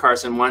in terms of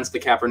Carson Wentz, the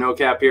cap or no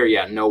cap here,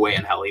 yeah, no way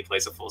in hell he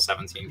plays a full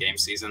 17-game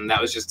season.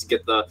 That was just to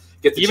get the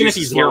even if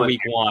he's here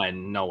week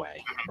 1, no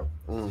way.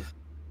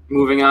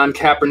 Moving on,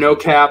 cap or no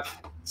cap.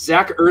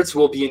 Zach Ertz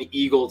will be an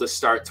Eagle to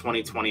start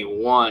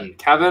 2021.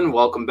 Kevin,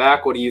 welcome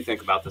back. What do you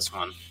think about this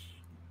one?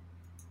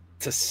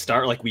 To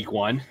start week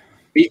 1?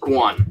 Week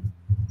 1.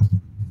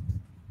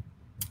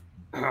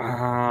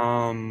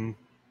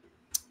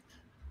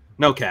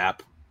 No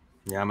cap.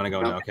 Yeah, I'm going to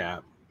go no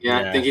cap.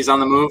 Yeah, I think he's on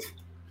the move?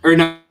 Or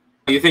no,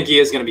 you think he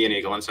is going to be an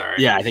Eagle? I'm sorry.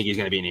 Yeah, I think he's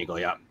going to be an Eagle.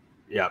 Yep.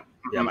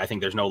 Mm-hmm. I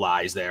think there's no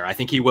lies there. I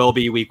think he will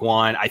be week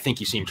 1. I think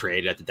you see him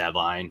traded at the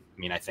deadline. I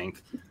mean, I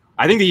think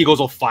the Eagles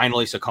will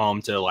finally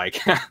succumb to all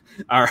right,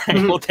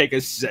 we'll take a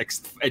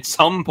 6th at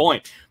some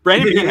point.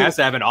 Brandon Beane has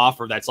to have an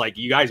offer that's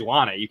you guys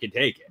want it, you can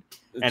take it.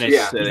 And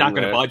he's not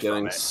going to budge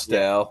from it.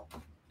 Stale.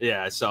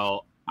 Yeah,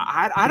 so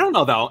I don't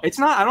know though. It's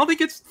not. I don't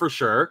think it's for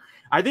sure.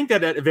 I think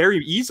that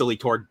very easily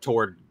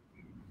toward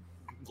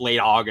late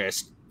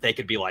August they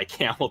could be we'll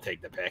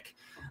take the pick.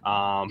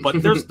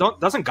 But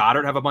doesn't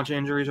Goddard have a bunch of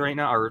injuries right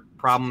now or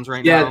problems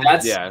right now?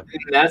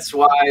 That's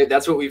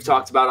what we've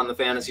talked about on the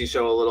fantasy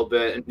show a little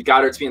bit. And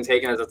Goddard's being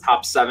taken as a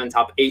top 7,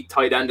 top 8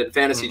 tight end in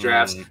fantasy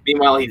drafts.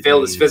 Meanwhile, he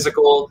failed his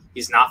physical.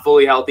 He's not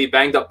fully healthy.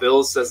 Banged Up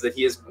Bills says that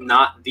he is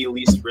not the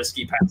least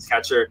risky pass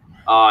catcher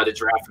to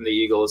draft from the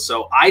Eagles.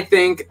 So I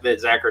think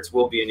that Zach Ertz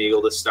will be an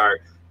Eagle to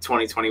start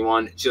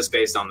 2021 just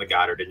based on the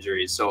Goddard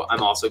injuries. So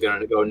I'm also going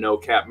to go no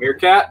cap.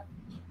 Meerkat?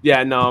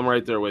 Yeah, no, I'm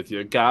right there with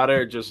you.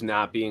 Goddard just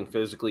not being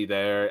physically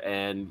there,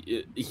 and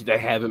they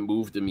haven't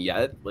moved him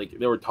yet.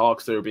 There were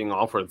talks they were being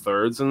offered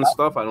thirds and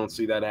stuff. I don't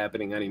see that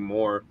happening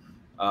anymore.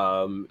 They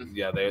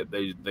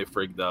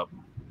frigged up.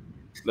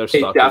 They're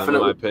stuck in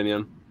my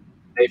opinion.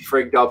 They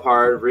frigged up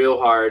real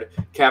hard.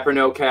 Cap or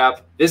no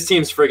cap. This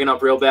team's frigging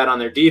up real bad on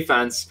their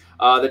defense.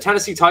 The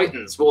Tennessee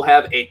Titans will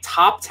have a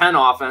top 10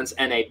 offense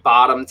and a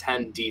bottom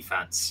 10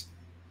 defense.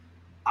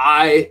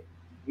 I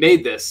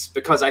made this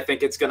because I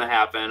think it's going to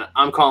happen.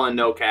 I'm calling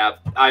no cap.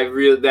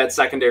 That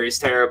secondary is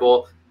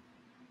terrible,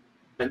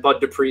 and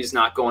Bud Dupree's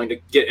not going to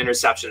get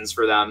interceptions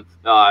for them.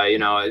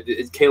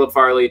 Caleb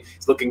Farley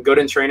is looking good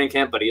in training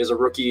camp, but he is a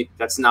rookie.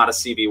 That's not a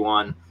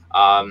CB1.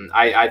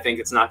 I think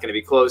it's not going to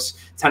be close.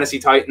 Tennessee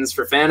Titans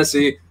for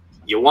fantasy,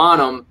 you want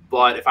them,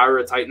 but if I were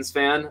a Titans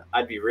fan,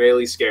 I'd be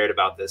really scared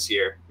about this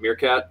year.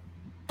 Meerkat?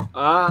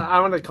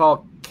 I'm going to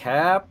call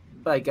cap.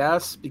 I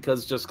guess,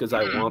 because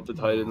I want the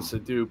Titans to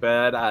do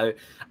bad. I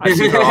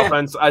see their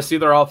offense. I see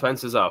their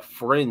offense as a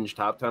fringe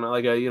top 10.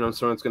 Like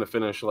so it's going to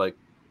finish like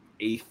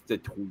 8th to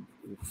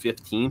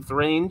 15th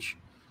range.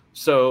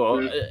 So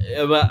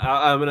I'm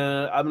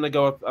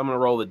gonna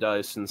roll the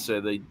dice and say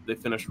they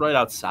finish right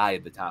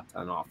outside the top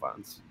 10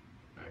 offense.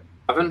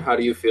 Evan, how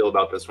do you feel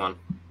about this one?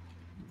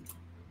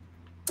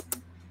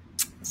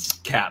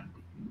 Cap.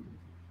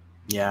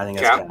 Yeah, I think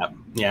that's Cap.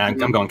 Yeah,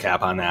 I'm going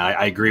Cap on that.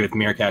 I agree with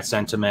Meerkat's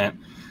sentiment.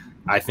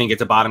 I think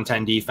it's a bottom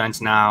 10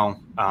 defense now.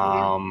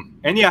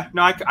 And yeah,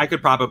 no, I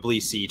could probably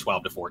see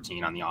 12 to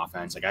 14 on the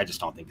offense. Like, I just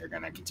don't think they're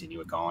going to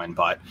continue it going.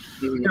 But,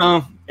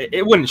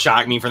 it wouldn't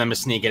shock me for them to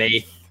sneak at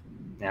 8th.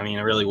 I mean,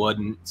 it really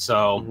wouldn't.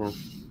 So,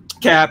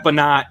 Cap, but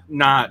not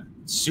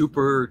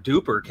super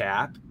duper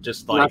Cap.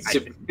 Just like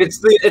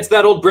it's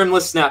that old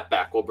brimless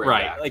snapback we'll bring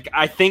back. Like,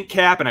 I think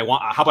Cap, and I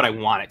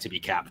want it to be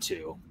Cap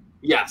too.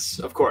 Yes,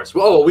 of course.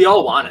 Well, we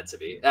all want it to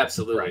be.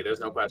 Absolutely. Right. There's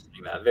no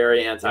questioning that.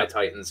 Very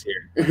anti-Titans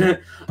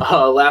here.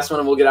 Last one,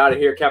 and we'll get out of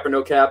here. Cap or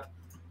no cap?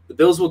 The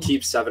Bills will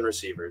keep 7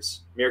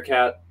 receivers.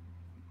 Meerkat?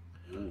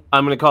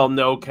 I'm going to call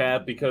no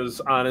cap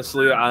because,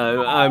 honestly,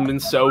 I've been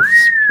so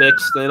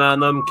fixed in on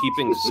them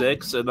keeping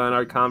 6. And then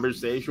our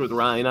conversation with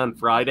Ryan on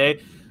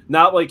Friday,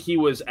 not like he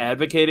was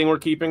advocating we're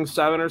keeping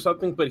 7 or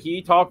something, but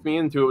he talked me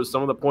into it with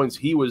some of the points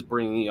he was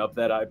bringing up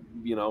that I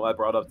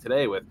brought up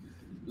today with.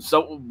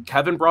 So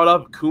Kevin brought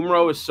up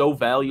Kumro is so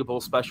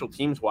valuable special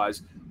teams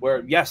wise,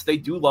 where yes, they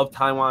do love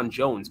Taiwan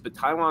Jones, but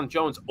Taiwan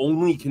Jones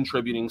only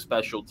contributing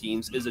special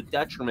teams is a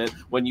detriment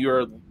when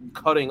you're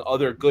cutting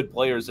other good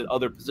players at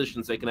other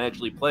positions they can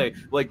actually play.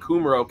 Like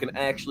Kumro can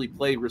actually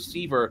play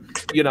receiver,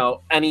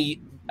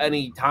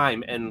 any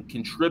time and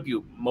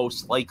contribute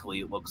most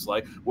likely, it looks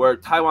like. Where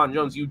Taiwan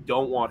Jones, you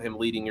don't want him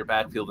leading your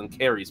backfield in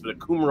carries, but if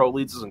Kumro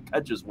leads us in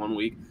catches one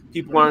week,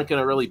 people aren't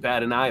going to really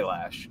bat an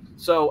eyelash.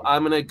 So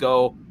I'm going to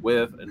go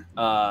with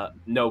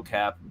no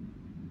cap.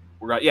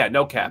 Right? Yeah,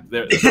 no cap.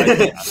 They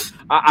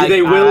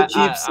will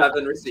keep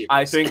 7 receivers.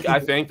 I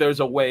think there's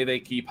a way they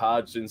keep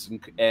Hodgins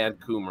and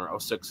Kumro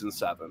 6 and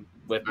 7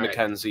 with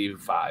McKenzie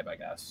 5, I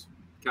guess.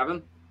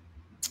 Kevin?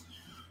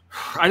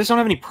 I just don't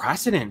have any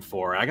precedent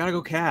for it. I gotta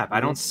go Cap. I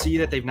don't see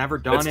that they've never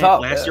done it. Tough,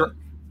 last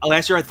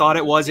year I thought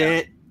it was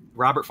it.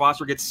 Robert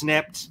Foster gets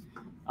snipped.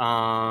 They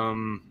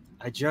went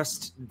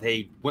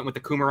with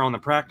the Kumaro on the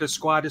practice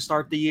squad to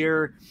start the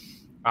year.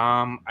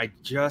 I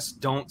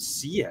just don't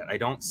see it. I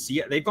don't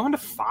see it. They've gone to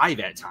 5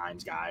 at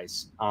times,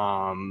 guys.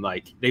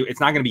 It's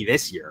not going to be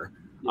this year.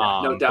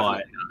 No,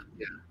 definitely not.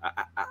 Yeah.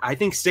 I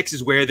think 6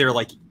 is where they're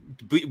like.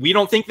 We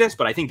don't think this,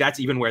 but I think that's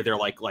even where they're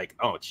like,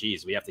 oh,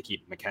 geez, we have to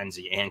keep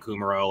McKenzie and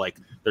Kumaro. Like,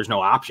 there's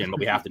no option,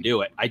 but we have to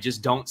do it. I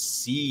just don't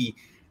see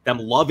them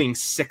loving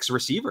 6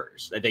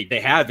 receivers. They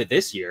have it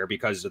this year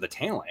because of the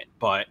talent,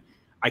 but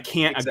I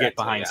can't get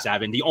behind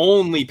 7. The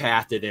only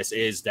path to this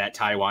is that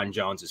Taiwan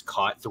Jones is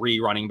caught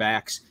 3 running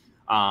backs.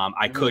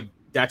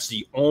 That's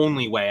the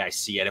only way I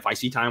see it. If I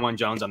see Taiwan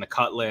Jones on the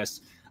cut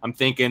list, I'm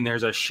thinking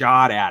there's a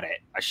shot at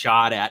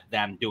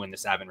them doing the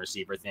 7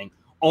 receiver thing,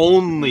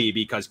 only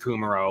because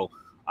Kumaro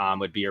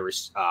would be a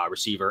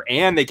receiver,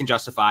 and they can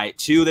justify it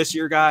too this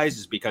year, guys,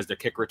 is because their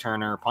kick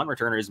returner, punt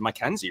returner is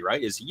McKenzie,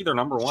 right? Is he their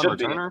number 1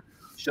 returner?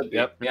 Should be.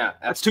 Yep. Yeah.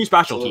 That's 2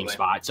 special team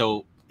spots.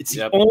 So it's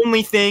the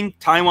only thing.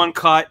 Taiwan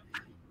cut.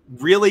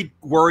 Really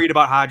worried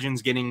about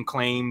Hodgins getting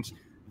claimed.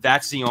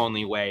 That's the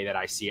only way that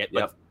I see it.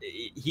 But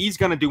he's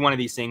going to do one of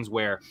these things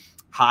where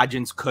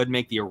Hodgins could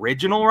make the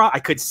original. I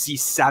could see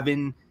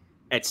 7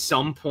 at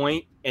some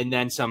point, and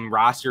then some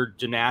roster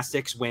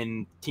gymnastics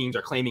when teams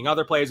are claiming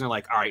other players and they're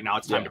like, all right, now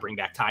it's time to bring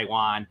back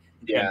Taiwan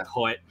and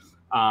put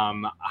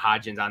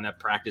Hodgins on the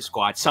practice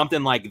squad.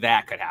 Something like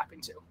that could happen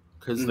too.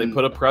 Because they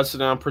put a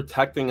precedent on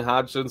protecting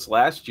Hodgins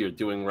last year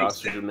doing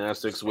roster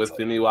gymnastics with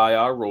the new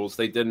IR rules.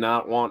 They did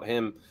not want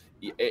him,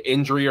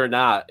 injury or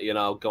not,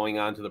 going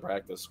on to the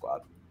practice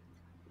squad.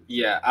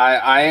 Yeah,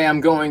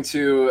 I'm going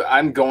to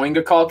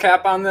call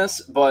cap on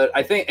this, but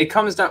I think it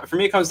comes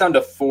down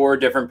to 4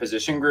 different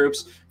position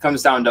groups. It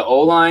comes down to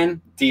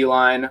O-line,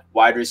 D-line,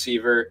 wide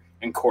receiver,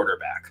 and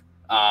quarterback.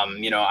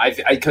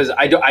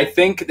 I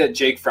think that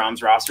Jake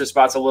Fromm's roster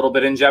spot's a little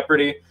bit in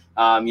jeopardy.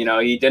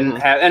 He didn't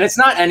have, and it's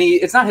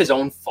not his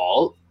own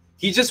fault.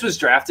 He just was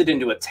drafted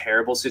into a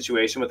terrible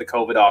situation with the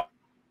COVID off.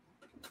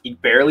 He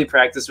barely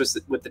practiced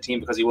with the team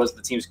because he was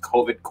the team's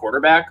COVID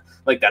quarterback,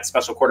 like that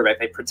special quarterback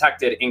they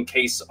protected in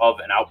case of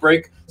an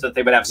outbreak so that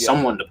they would have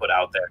someone to put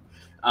out there.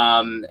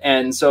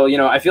 And so,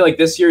 I feel like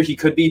this year he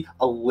could be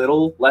a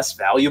little less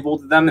valuable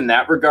to them in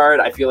that regard.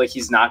 I feel like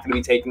he's not going to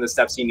be taking the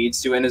steps he needs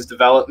to in his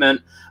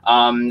development.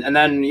 And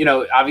then,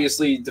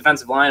 obviously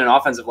defensive line and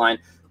offensive line,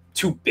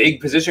 2 big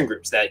position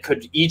groups that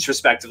could each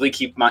respectively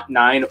keep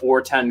 9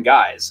 or 10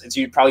 guys. And so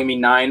you'd probably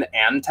mean 9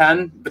 and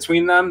 10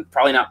 between them,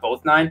 probably not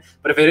both 9.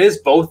 But if it is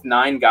both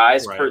 9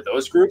 guys per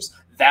those groups,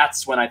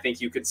 that's when I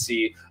think you could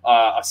see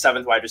a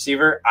 7th wide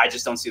receiver. I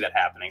just don't see that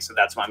happening. So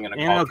that's why I'm going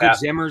to call cap.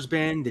 Zimmer's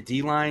been, the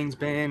D-line's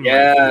been.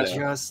 Yeah.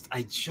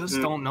 I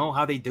just don't know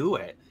how they do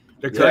it.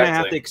 They're going to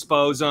have to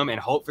expose them and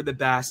hope for the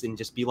best and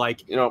just be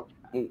like,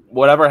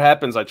 whatever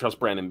happens, I trust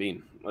Brandon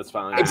Beane. That's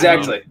fine.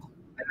 Exactly.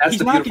 That's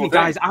he's not getting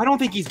guys. I don't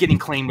think he's getting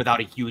claimed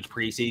without a huge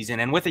preseason,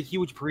 and with a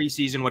huge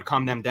preseason would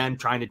come them then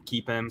trying to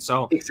keep him.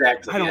 So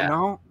exactly, I don't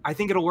know. I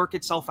think it'll work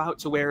itself out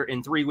to where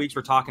in 3 weeks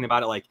we're talking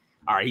about it like,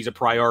 all right, he's a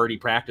priority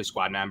practice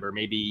squad member.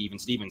 Maybe even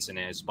Stevenson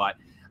is, but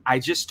I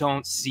just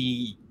don't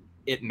see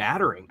it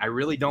mattering. I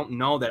really don't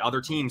know that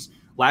other teams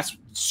last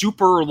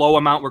super low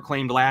amount were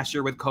claimed last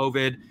year with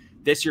COVID.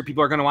 This year,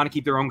 people are going to want to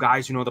keep their own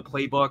guys who know the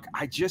playbook.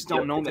 I just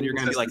don't know that you're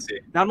going to be like,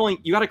 not only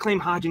you got to claim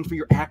Hodgins for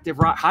your active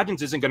roster.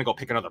 Hodgins isn't going to go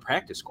pick another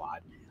practice squad.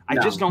 I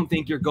just don't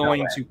think you're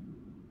going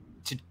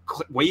to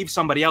waive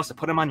somebody else to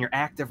put him on your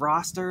active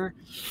roster.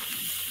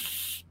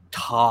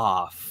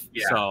 Tough.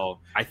 Yeah. So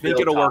I think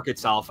it'll work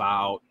itself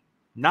out.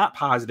 Not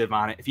positive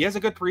on it. If he has a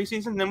good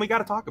preseason, then we got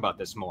to talk about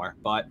this more.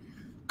 But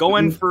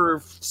going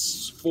for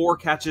 4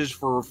 catches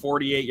for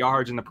 48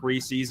 yards in the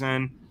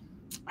preseason,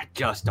 I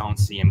just don't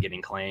see him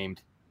getting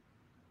claimed.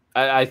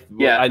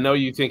 I know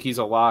you think he's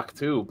a lock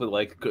too, but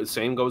like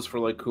same goes for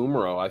like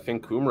Kumaro. I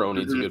think Kumaro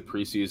needs a good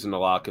preseason to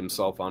lock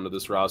himself onto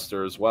this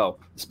roster as well,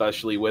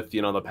 especially with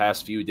the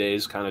past few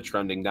days kind of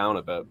trending down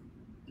a bit.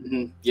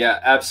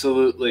 Yeah,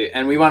 absolutely.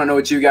 And we want to know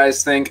what you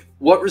guys think.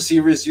 What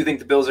receivers do you think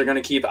the Bills are going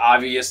to keep?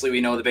 Obviously,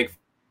 we know the big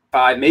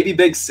 5, maybe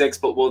big 6,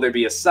 but will there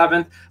be a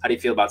 7th? How do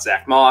you feel about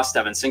Zach Moss,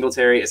 Devin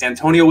Singletary? Is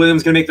Antonio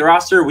Williams going to make the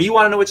roster? We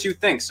want to know what you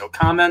think. So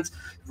comment,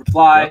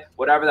 reply,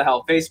 whatever the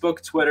hell,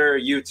 Facebook, Twitter,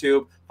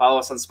 YouTube. Follow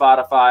us on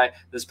Spotify.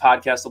 This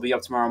podcast will be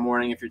up tomorrow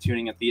morning if you're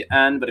tuning at the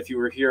end. But if you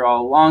were here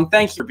all along,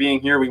 thank you for being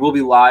here. We will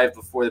be live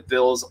before the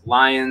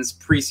Bills-Lions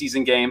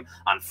preseason game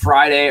on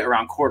Friday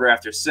around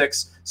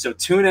 6:15. So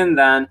tune in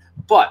then.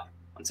 But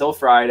until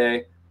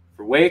Friday,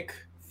 for Wake,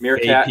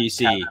 Meerkat,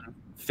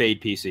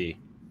 Fade PC.